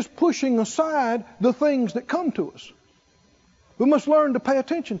and just pushing aside the things that come to us. We must learn to pay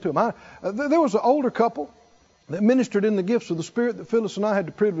attention to them. There was an older couple that ministered in the gifts of the Spirit that Phyllis and I had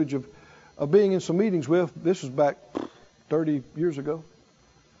the privilege of being in some meetings with. This was back 30 years ago.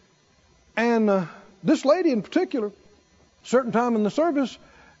 And this lady in particular, a certain time in the service,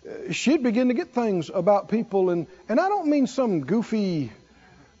 she'd begin to get things about people. And I don't mean some goofy,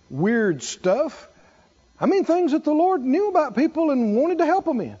 weird stuff. I mean things that the Lord knew about people and wanted to help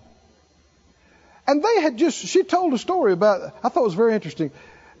them in. And she told a story about, I thought it was very interesting.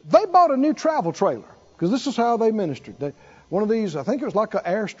 They bought a new travel trailer, because this is how they ministered. One of these, I think it was like an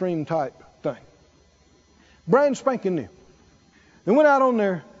Airstream type thing. Brand spanking new. They went out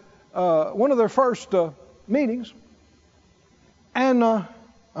on one of their first meetings. And,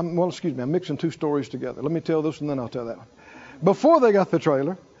 I'm mixing two stories together. Let me tell this and then I'll tell that one. Before they got the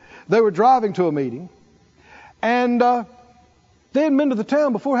trailer, they were driving to a meeting. And they hadn't been to the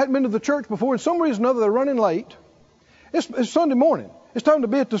town before, hadn't been to the church before, and for some reason or other they're running late. It's Sunday morning. It's time to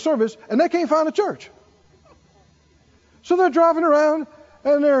be at the service, and they can't find a church. So they're driving around,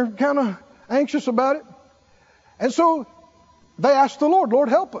 and they're kind of anxious about it. And so they asked the Lord, Lord,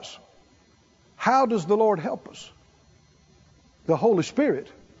 help us. How does the Lord help us? The Holy Spirit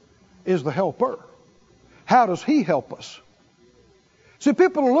is the helper. How does He help us? See,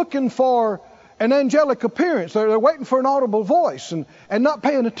 people are looking for an angelic appearance. They're waiting for an audible voice and not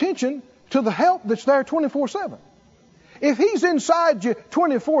paying attention to the help that's there 24/7. If He's inside you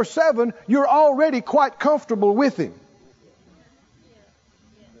 24/7, you're already quite comfortable with Him.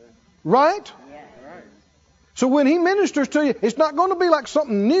 Right? So when He ministers to you, it's not going to be like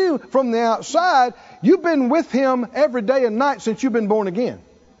something new from the outside. You've been with Him every day and night since you've been born again.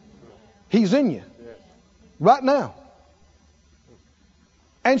 He's in you. Right now.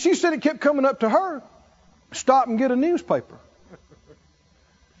 And she said it kept coming up to her, stop and get a newspaper.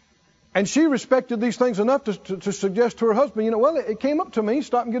 And she respected these things enough to suggest to her husband, well, it came up to me,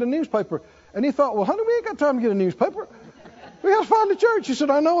 stop and get a newspaper. And he thought, well, honey, we ain't got time to get a newspaper. We got to find the church. She said,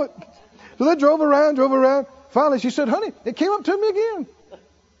 I know it. So they drove around. Finally, she said, honey, it came up to me again.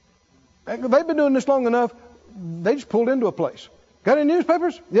 And they've been doing this long enough, they just pulled into a place. Got any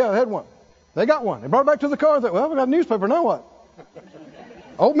newspapers? Yeah, I had one. They got one. They brought it back to the car. They thought, well, we got a newspaper, now what?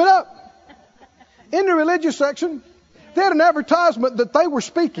 Open it up. In the religious section, they had an advertisement that they were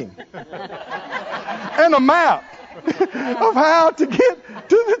speaking and a map of how to get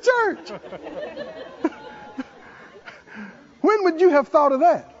to the church. When would you have thought of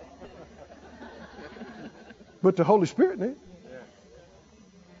that? But the Holy Spirit did.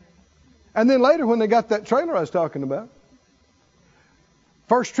 And then later when they got that trailer I was talking about,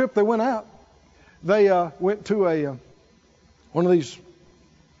 first trip they went out, they went to one of these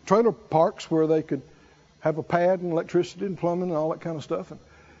trailer parks where they could have a pad and electricity and plumbing and all that kind of stuff.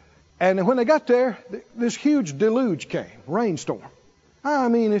 And when they got there, this huge deluge came, rainstorm. I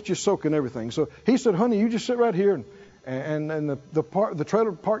mean, it's just soaking everything. So he said, honey, you just sit right here. And the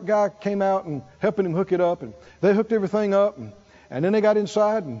trailer park guy came out and helping him hook it up. And they hooked everything up. And then they got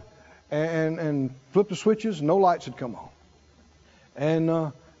inside and flipped the switches. And no lights had come on.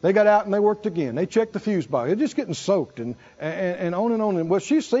 And they got out and they worked again. They checked the fuse box. It's just getting soaked and on and on. And well,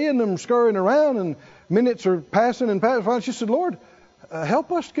 she's seeing them scurrying around and minutes are passing and passing. She said, Lord,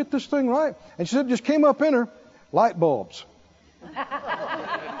 help us get this thing right. And she said, it just came up in her, light bulbs.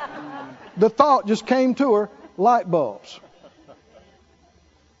 The thought just came to her, light bulbs.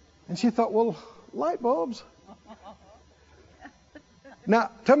 And she thought, well, light bulbs?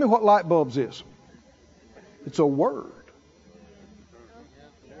 Now, tell me what light bulbs is. It's a word.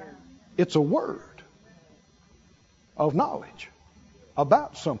 It's a word of knowledge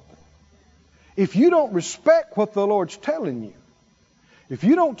about something. If you don't respect what the Lord's telling you, if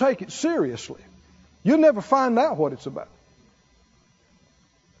you don't take it seriously, you'll never find out what it's about.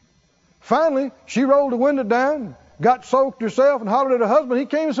 Finally, she rolled the window down, got soaked herself, and hollered at her husband. He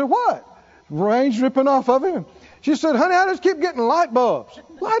came and said, what? Rain's dripping off of him. She said, honey, I just keep getting light bulbs.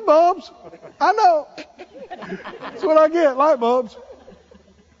 Light bulbs? I know. That's what I get, light bulbs.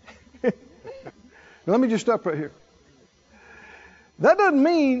 Now, let me just stop right here. That doesn't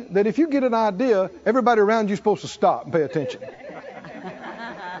mean that if you get an idea, everybody around you is supposed to stop and pay attention.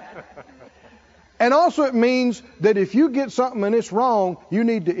 And also it means that if you get something and it's wrong, you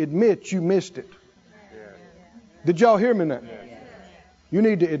need to admit you missed it. Did y'all hear me now? You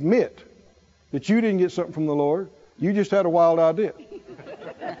need to admit that you didn't get something from the Lord. You just had a wild idea.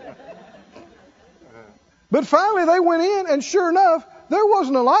 But finally they went in, and sure enough, there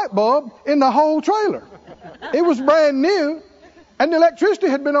wasn't a light bulb in the whole trailer. It was brand new, and the electricity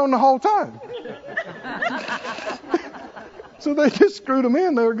had been on the whole time. So they just screwed them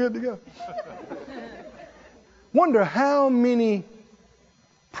in. They were good to go. Wonder how many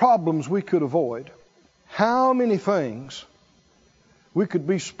problems we could avoid, how many things we could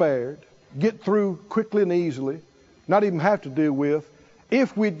be spared, get through quickly and easily, not even have to deal with,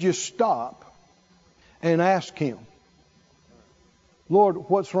 if we'd just stop and ask Him, Lord,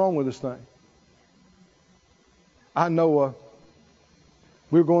 what's wrong with this thing? I know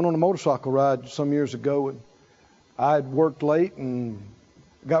we were going on a motorcycle ride some years ago, and I had worked late and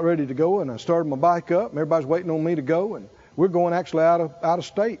got ready to go, and I started my bike up, and everybody's waiting on me to go, and we're going actually out of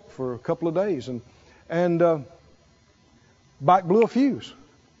state for a couple of days, and bike blew a fuse.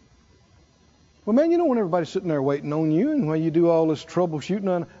 Well, man, you know when everybody's sitting there waiting on you, and when you do all this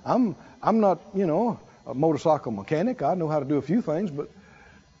troubleshooting, I'm not, a motorcycle mechanic. I know how to do a few things, but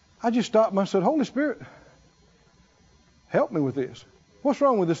I just stopped and I said, Holy Spirit, help me with this. What's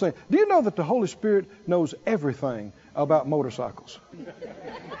wrong with this thing? Do you know that the Holy Spirit knows everything about motorcycles?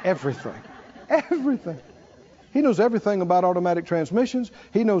 Everything. Everything. He knows everything about automatic transmissions.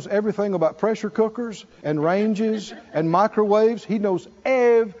 He knows everything about pressure cookers and ranges and microwaves. He knows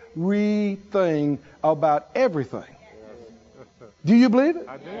everything about everything. Do you believe it?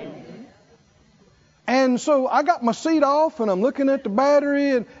 I do. And so I got my seat off and I'm looking at the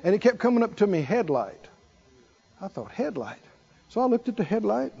battery and it kept coming up to me, headlight. I thought, headlight. So I looked at the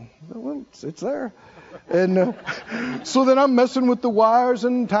headlight and well, it's there. And so then I'm messing with the wires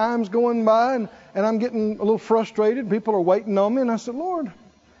and time's going by and I'm getting a little frustrated. People are waiting on me and I said, Lord.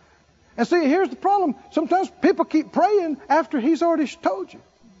 And see, here's the problem. Sometimes people keep praying after He's already told you.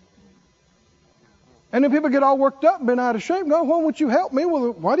 And then people get all worked up and been out of shape. No, why won't you help me?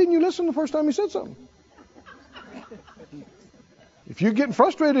 Well, why didn't you listen the first time He said something? If you're getting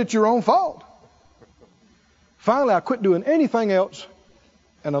frustrated, it's your own fault. Finally, I quit doing anything else,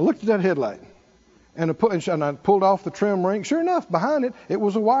 and I looked at that headlight, and I pulled off the trim ring. Sure enough, behind it, it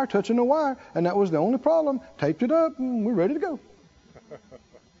was a wire touching a wire, and that was the only problem. Taped it up, and we're ready to go.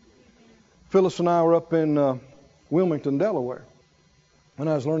 Phyllis and I were up in Wilmington, Delaware, when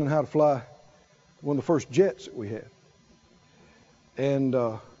I was learning how to fly one of the first jets that we had. And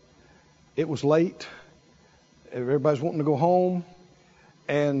it was late. Everybody's wanting to go home.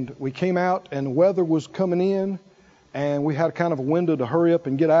 And we came out, and the weather was coming in. and we had kind of a window to hurry up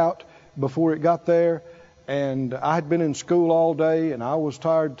and get out before it got there. And I had been in school all day, and I was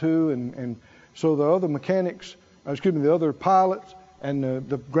tired too. And so the other the other pilots and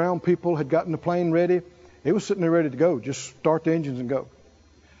the ground people had gotten the plane ready. It was sitting there ready to go. Just start the engines and go.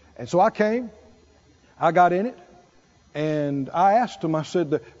 And so I came. I got in it, and I asked them. I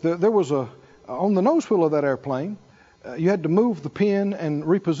said, there was on the nose wheel of that airplane, you had to move the pin and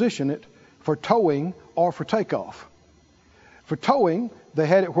reposition it for towing or for takeoff. For towing, they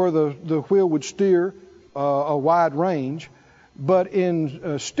had it where the wheel would steer a wide range, but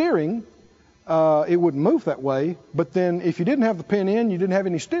in steering, it wouldn't move that way. But then if you didn't have the pin in, you didn't have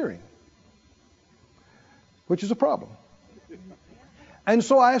any steering, which is a problem. And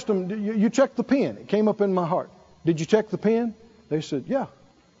so I asked them, you checked the pin? It came up in my heart. Did you check the pin? They said, yeah.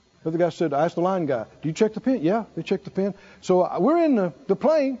 The other guy said, I asked the line guy, do you check the pin? Yeah, they checked the pin. So we're in the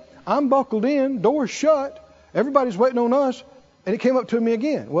plane. I'm buckled in, doors shut. Everybody's waiting on us. And it came up to me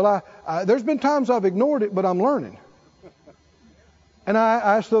again. Well, there's been times I've ignored it, but I'm learning. And I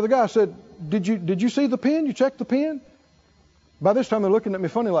asked the other guy, I said, did you see the pin? You checked the pin? By this time they're looking at me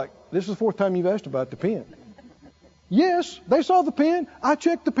funny like, this is the fourth time you've asked about the pin. Yes, they saw the pin. I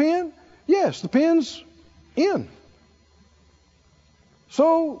checked the pin. Yes, the pin's in.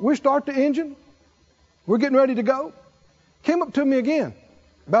 So we start the engine. We're getting ready to go. Came up to me again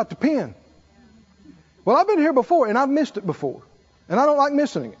about the pin. Well, I've been here before, and I've missed it before. And I don't like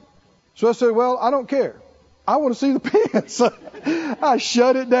missing it. So I said, well, I don't care. I want to see the pin. So I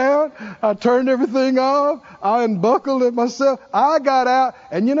shut it down. I turned everything off. I unbuckled it myself. I got out.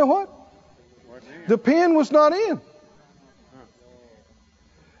 And you know what? The pin was not in.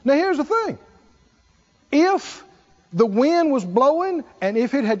 Now, here's the thing. If the wind was blowing, and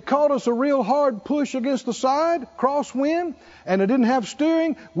if it had caught us a real hard push against the side, crosswind, and it didn't have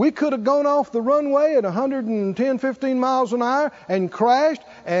steering, we could have gone off the runway at 110, 15 miles an hour and crashed.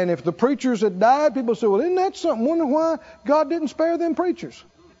 And if the preachers had died, people say, well, isn't that something? Wonder why God didn't spare them preachers.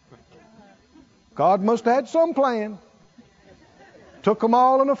 God must have had some plan. Took them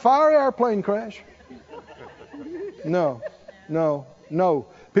all in a fiery airplane crash. No.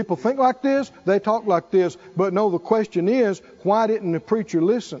 People think like this, they talk like this, but no, the question is, why didn't the preacher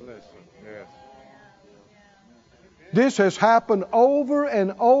listen? This has happened over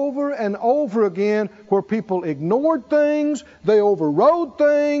and over and over again where people ignored things, they overrode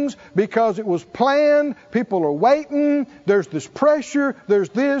things because it was planned, people are waiting, there's this pressure, there's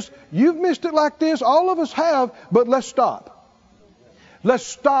this. You've missed it like this, all of us have, but let's stop. Let's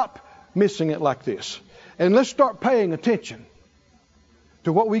stop missing it like this. And let's start paying attention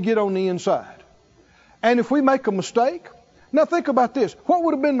to what we get on the inside. And if we make a mistake, now think about this. What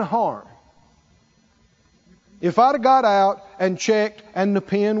would have been the harm? If I'd have got out and checked and the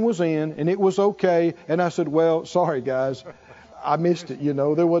pin was in and it was okay and I said, well, sorry guys, I missed it,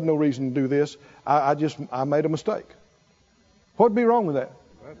 there wasn't no reason to do this. I made a mistake. What'd be wrong with that?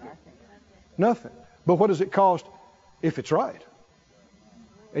 Nothing. But what does it cost if it's right?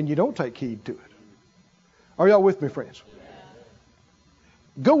 And you don't take heed to it. Are y'all with me, friends?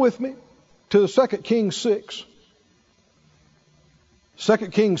 Go with me to 2 Kings 6. 2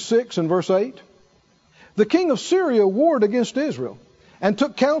 Kings 6 and verse 8. The king of Syria warred against Israel and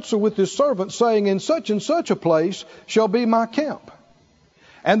took counsel with his servants, saying, in such and such a place shall be my camp.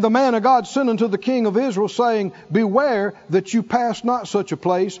 And the man of God sent unto the king of Israel, saying, beware that you pass not such a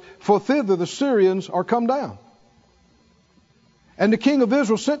place, for thither the Syrians are come down. And the king of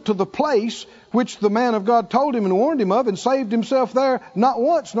Israel sent to the place which the man of God told him and warned him of, and saved himself there not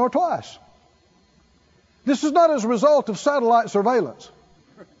once nor twice. This is not as a result of satellite surveillance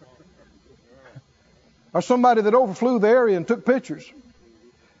or somebody that overflew the area and took pictures.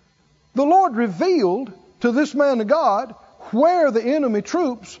 The Lord revealed to this man of God where the enemy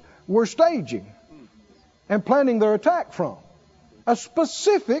troops were staging and planning their attack from. A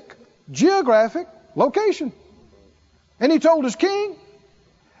specific geographic location. And he told his king,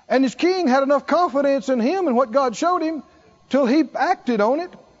 and his king had enough confidence in him and what God showed him till he acted on it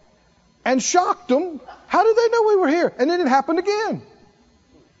and shocked them. How did they know we were here? And then it happened again.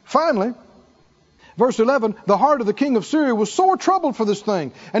 Finally, verse 11, the heart of the king of Syria was sore troubled for this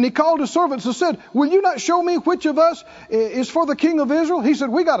thing. And he called his servants and said, will you not show me which of us is for the king of Israel? He said,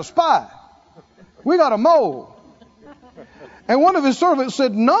 we got a spy. We got a mole. And one of his servants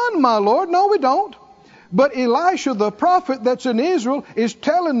said, none, my lord. No, we don't. But Elisha, the prophet that's in Israel, is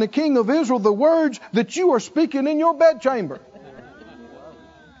telling the king of Israel the words that you are speaking in your bedchamber.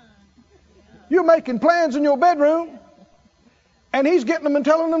 You're making plans in your bedroom, and he's getting them and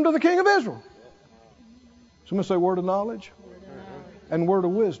telling them to the king of Israel. Somebody say word of knowledge and word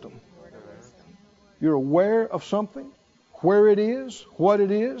of wisdom. You're aware of something, where it is, what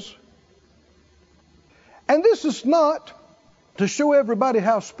it is. And this is not to show everybody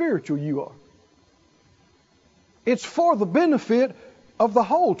how spiritual you are. It's for the benefit of the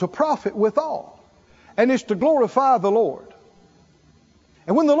whole, to profit withal. And it's to glorify the Lord.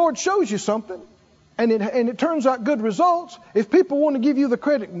 And when the Lord shows you something, and it turns out good results, if people want to give you the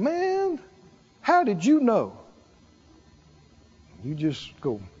credit, man, how did you know? You just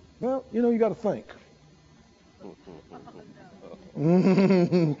go, well, you got to think.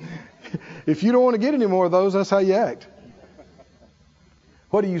 If you don't want to get any more of those, that's how you act.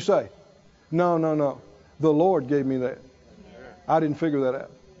 What do you say? No. The Lord gave me that. I didn't figure that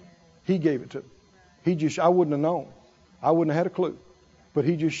out. He gave it to me. I wouldn't have known. I wouldn't have had a clue. But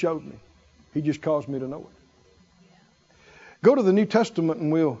He just showed me. He just caused me to know it. Go to the New Testament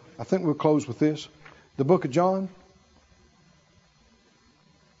and I think we'll close with this. The book of John.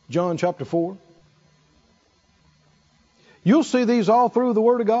 John chapter 4. You'll see these all through the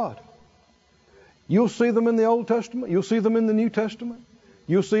Word of God. You'll see them in the Old Testament. You'll see them in the New Testament.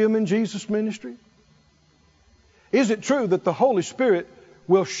 You'll see them in Jesus' ministry. Is it true that the Holy Spirit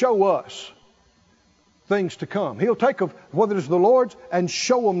will show us things to come? He'll take of whether it's the Lord's and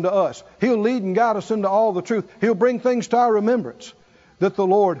show them to us. He'll lead and guide us into all the truth. He'll bring things to our remembrance that the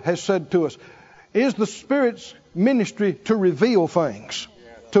Lord has said to us. Is the Spirit's ministry to reveal things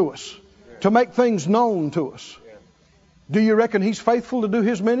to us, to make things known to us? Do you reckon He's faithful to do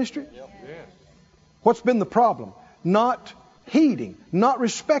His ministry? What's been the problem? Not heeding, not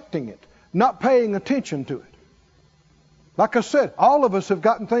respecting it, not paying attention to it. Like I said, all of us have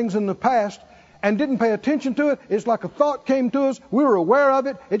gotten things in the past and didn't pay attention to it. It's like a thought came to us. We were aware of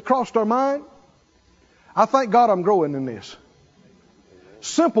it. It crossed our mind. I thank God I'm growing in this.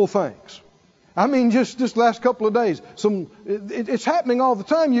 Simple things. I mean, just this last couple of days, it's happening all the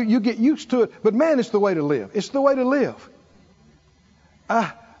time. You get used to it. But man, it's the way to live. It's the way to live.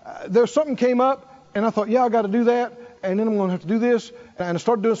 There's something came up, and I thought, I got to do that, and then I'm going to have to do this. And I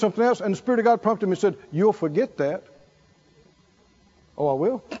started doing something else, and the Spirit of God prompted me and said, you'll forget that. Oh, I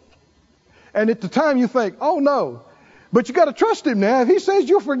will? And at the time you think, oh no. But you got to trust Him now. If He says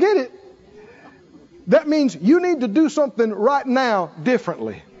you'll forget it, that means you need to do something right now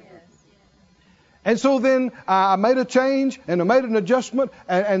differently. And so then I made a change and I made an adjustment,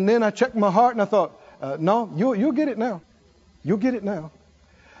 and then I checked my heart and I thought, no, you'll get it now. You'll get it now.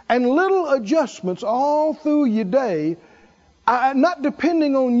 And little adjustments all through your day, not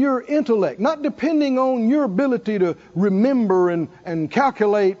depending on your intellect, not depending on your ability to remember and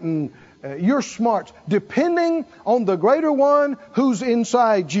calculate and your smarts, depending on the greater one who's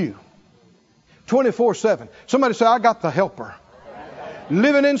inside you. 24/7. Somebody say, I got the helper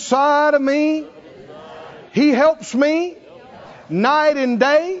living inside of me. He helps me night and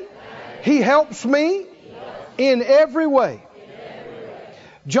day. He helps me in every way.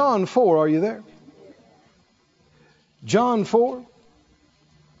 John 4, are you there? John 4.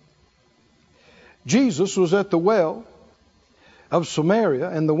 Jesus was at the well of Samaria,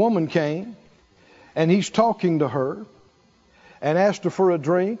 and the woman came, and He's talking to her and asked her for a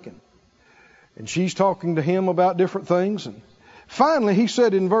drink, and she's talking to Him about different things. And finally, He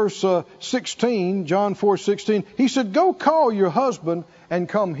said in verse 16, John 4:16, He said, go call your husband and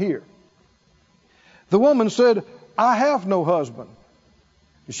come here. The woman said, I have no husband.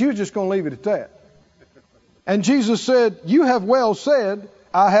 She was just going to leave it at that. And Jesus said, you have well said,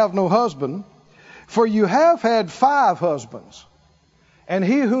 I have no husband, for you have had 5 husbands, and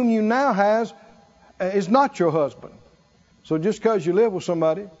he whom you now have is not your husband. So just because you live with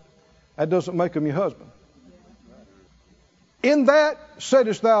somebody, that doesn't make him your husband. In that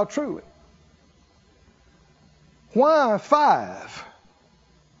saidest thou truly. Why 5?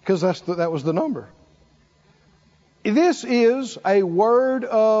 Because that was the number. This is a word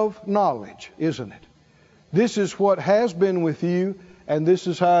of knowledge, isn't it? This is what has been with you, and this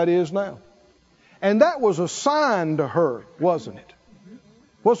is how it is now. And that was a sign to her, wasn't it?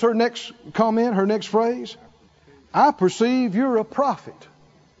 What's her next comment, her next phrase? I perceive you're a prophet.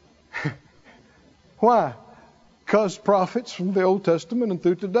 Why? Because prophets from the Old Testament and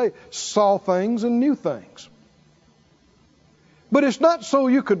through today saw things and knew things. But it's not so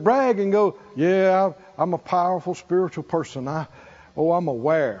you could brag and go, yeah, I'm a powerful spiritual person. I'm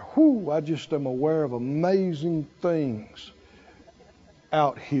aware. I just am aware of amazing things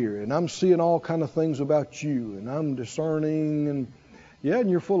out here. And I'm seeing all kind of things about you. And I'm discerning. And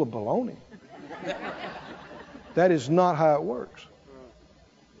you're full of baloney. That is not how it works.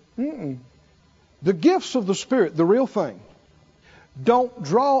 The gifts of the Spirit, the real thing, don't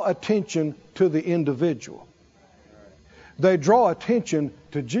draw attention to the individual. They draw attention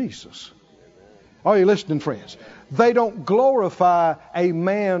to Jesus. Are you listening, friends? They don't glorify a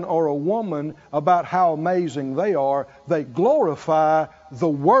man or a woman about how amazing they are. They glorify the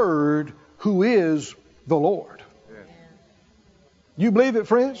Word who is the Lord. Yes. You believe it,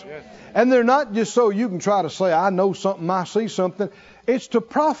 friends? Yes. And they're not just so you can try to say, I know something, I see something. It's to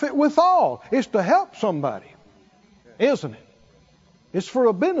profit withal. It's to help somebody. Isn't it? It's for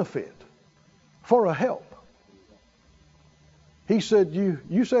a benefit, for a help. He said,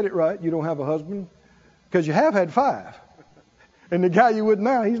 you said it right, you don't have a husband, because you have had 5. And the guy you with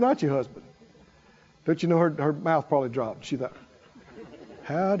now, he's not your husband. Don't you know her mouth probably dropped. She thought,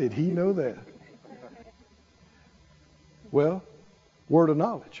 how did he know that? Well, word of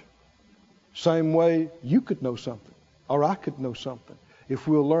knowledge. Same way you could know something, or I could know something, if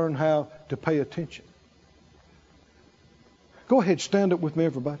we'll learn how to pay attention. Go ahead, stand up with me,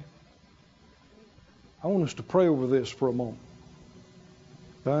 everybody. I want us to pray over this for a moment.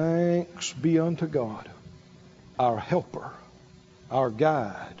 Thanks be unto God, our helper, our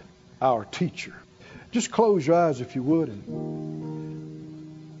guide, our teacher. Just close your eyes if you would and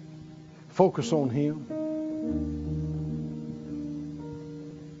focus on Him.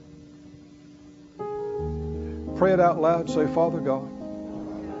 Pray it out loud. Say, Father God,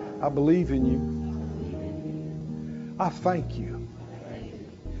 I believe in you. I thank you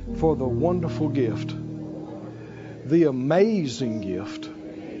for the wonderful gift, the amazing gift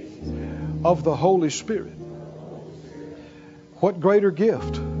of the Holy Spirit. What greater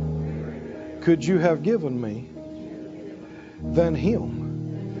gift could you have given me than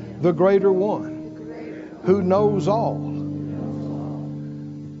Him, the greater one who knows all?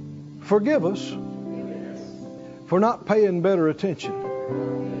 Forgive us for not paying better attention,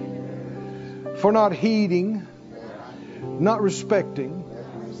 for not heeding, not respecting,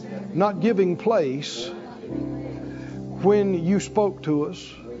 not giving place when you spoke to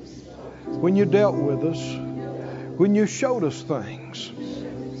us, when you dealt with us, when you showed us things.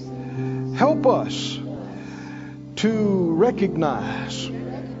 Help us to recognize,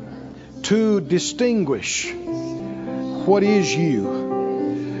 to distinguish what is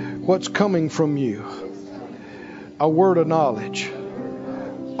you, what's coming from you. A word of knowledge,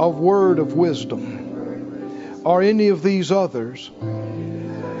 a word of wisdom, or any of these others.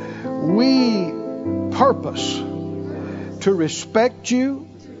 We purpose to respect you,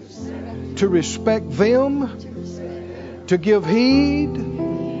 to respect them, to give heed,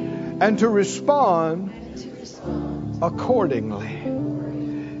 and to respond accordingly.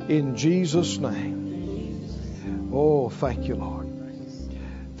 In Jesus' name. Oh, thank you, Lord.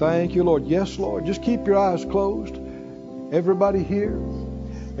 Thank you, Lord. Yes, Lord. Just keep your eyes closed. Everybody here,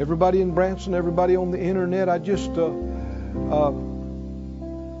 everybody in Branson, everybody on the internet, the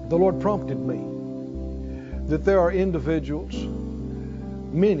Lord prompted me that there are individuals,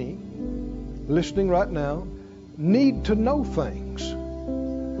 many, listening right now, need to know things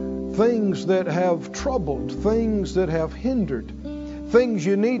that have troubled, things that have hindered, things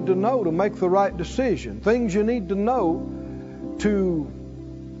you need to know to make the right decision, things you need to know to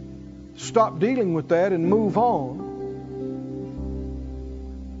stop dealing with that and move on.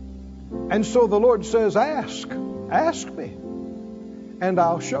 And so the Lord says, ask me, and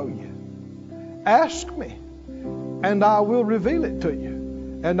I'll show you. Ask me, and I will reveal it to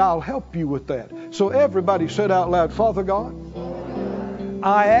you, and I'll help you with that. So everybody said out loud, Father God,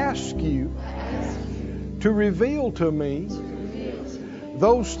 I ask you to reveal to me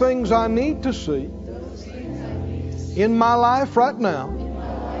those things I need to see in my life right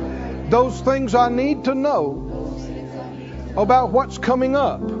now, those things I need to know about what's coming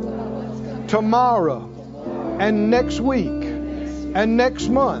up tomorrow and next week and next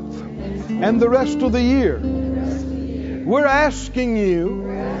month and the rest of the year. We're asking you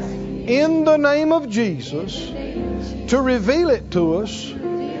in the name of Jesus to reveal it to us,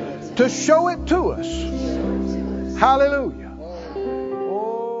 to show it to us. Hallelujah.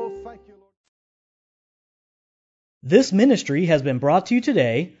 Oh, thank you, Lord. This ministry has been brought to you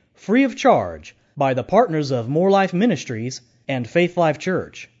today free of charge by the partners of More Life Ministries and Faith Life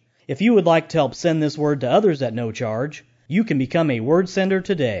Church. If you would like to help send this word to others at no charge, you can become a word sender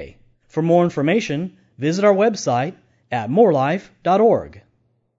today. For more information, visit our website at morelife.org.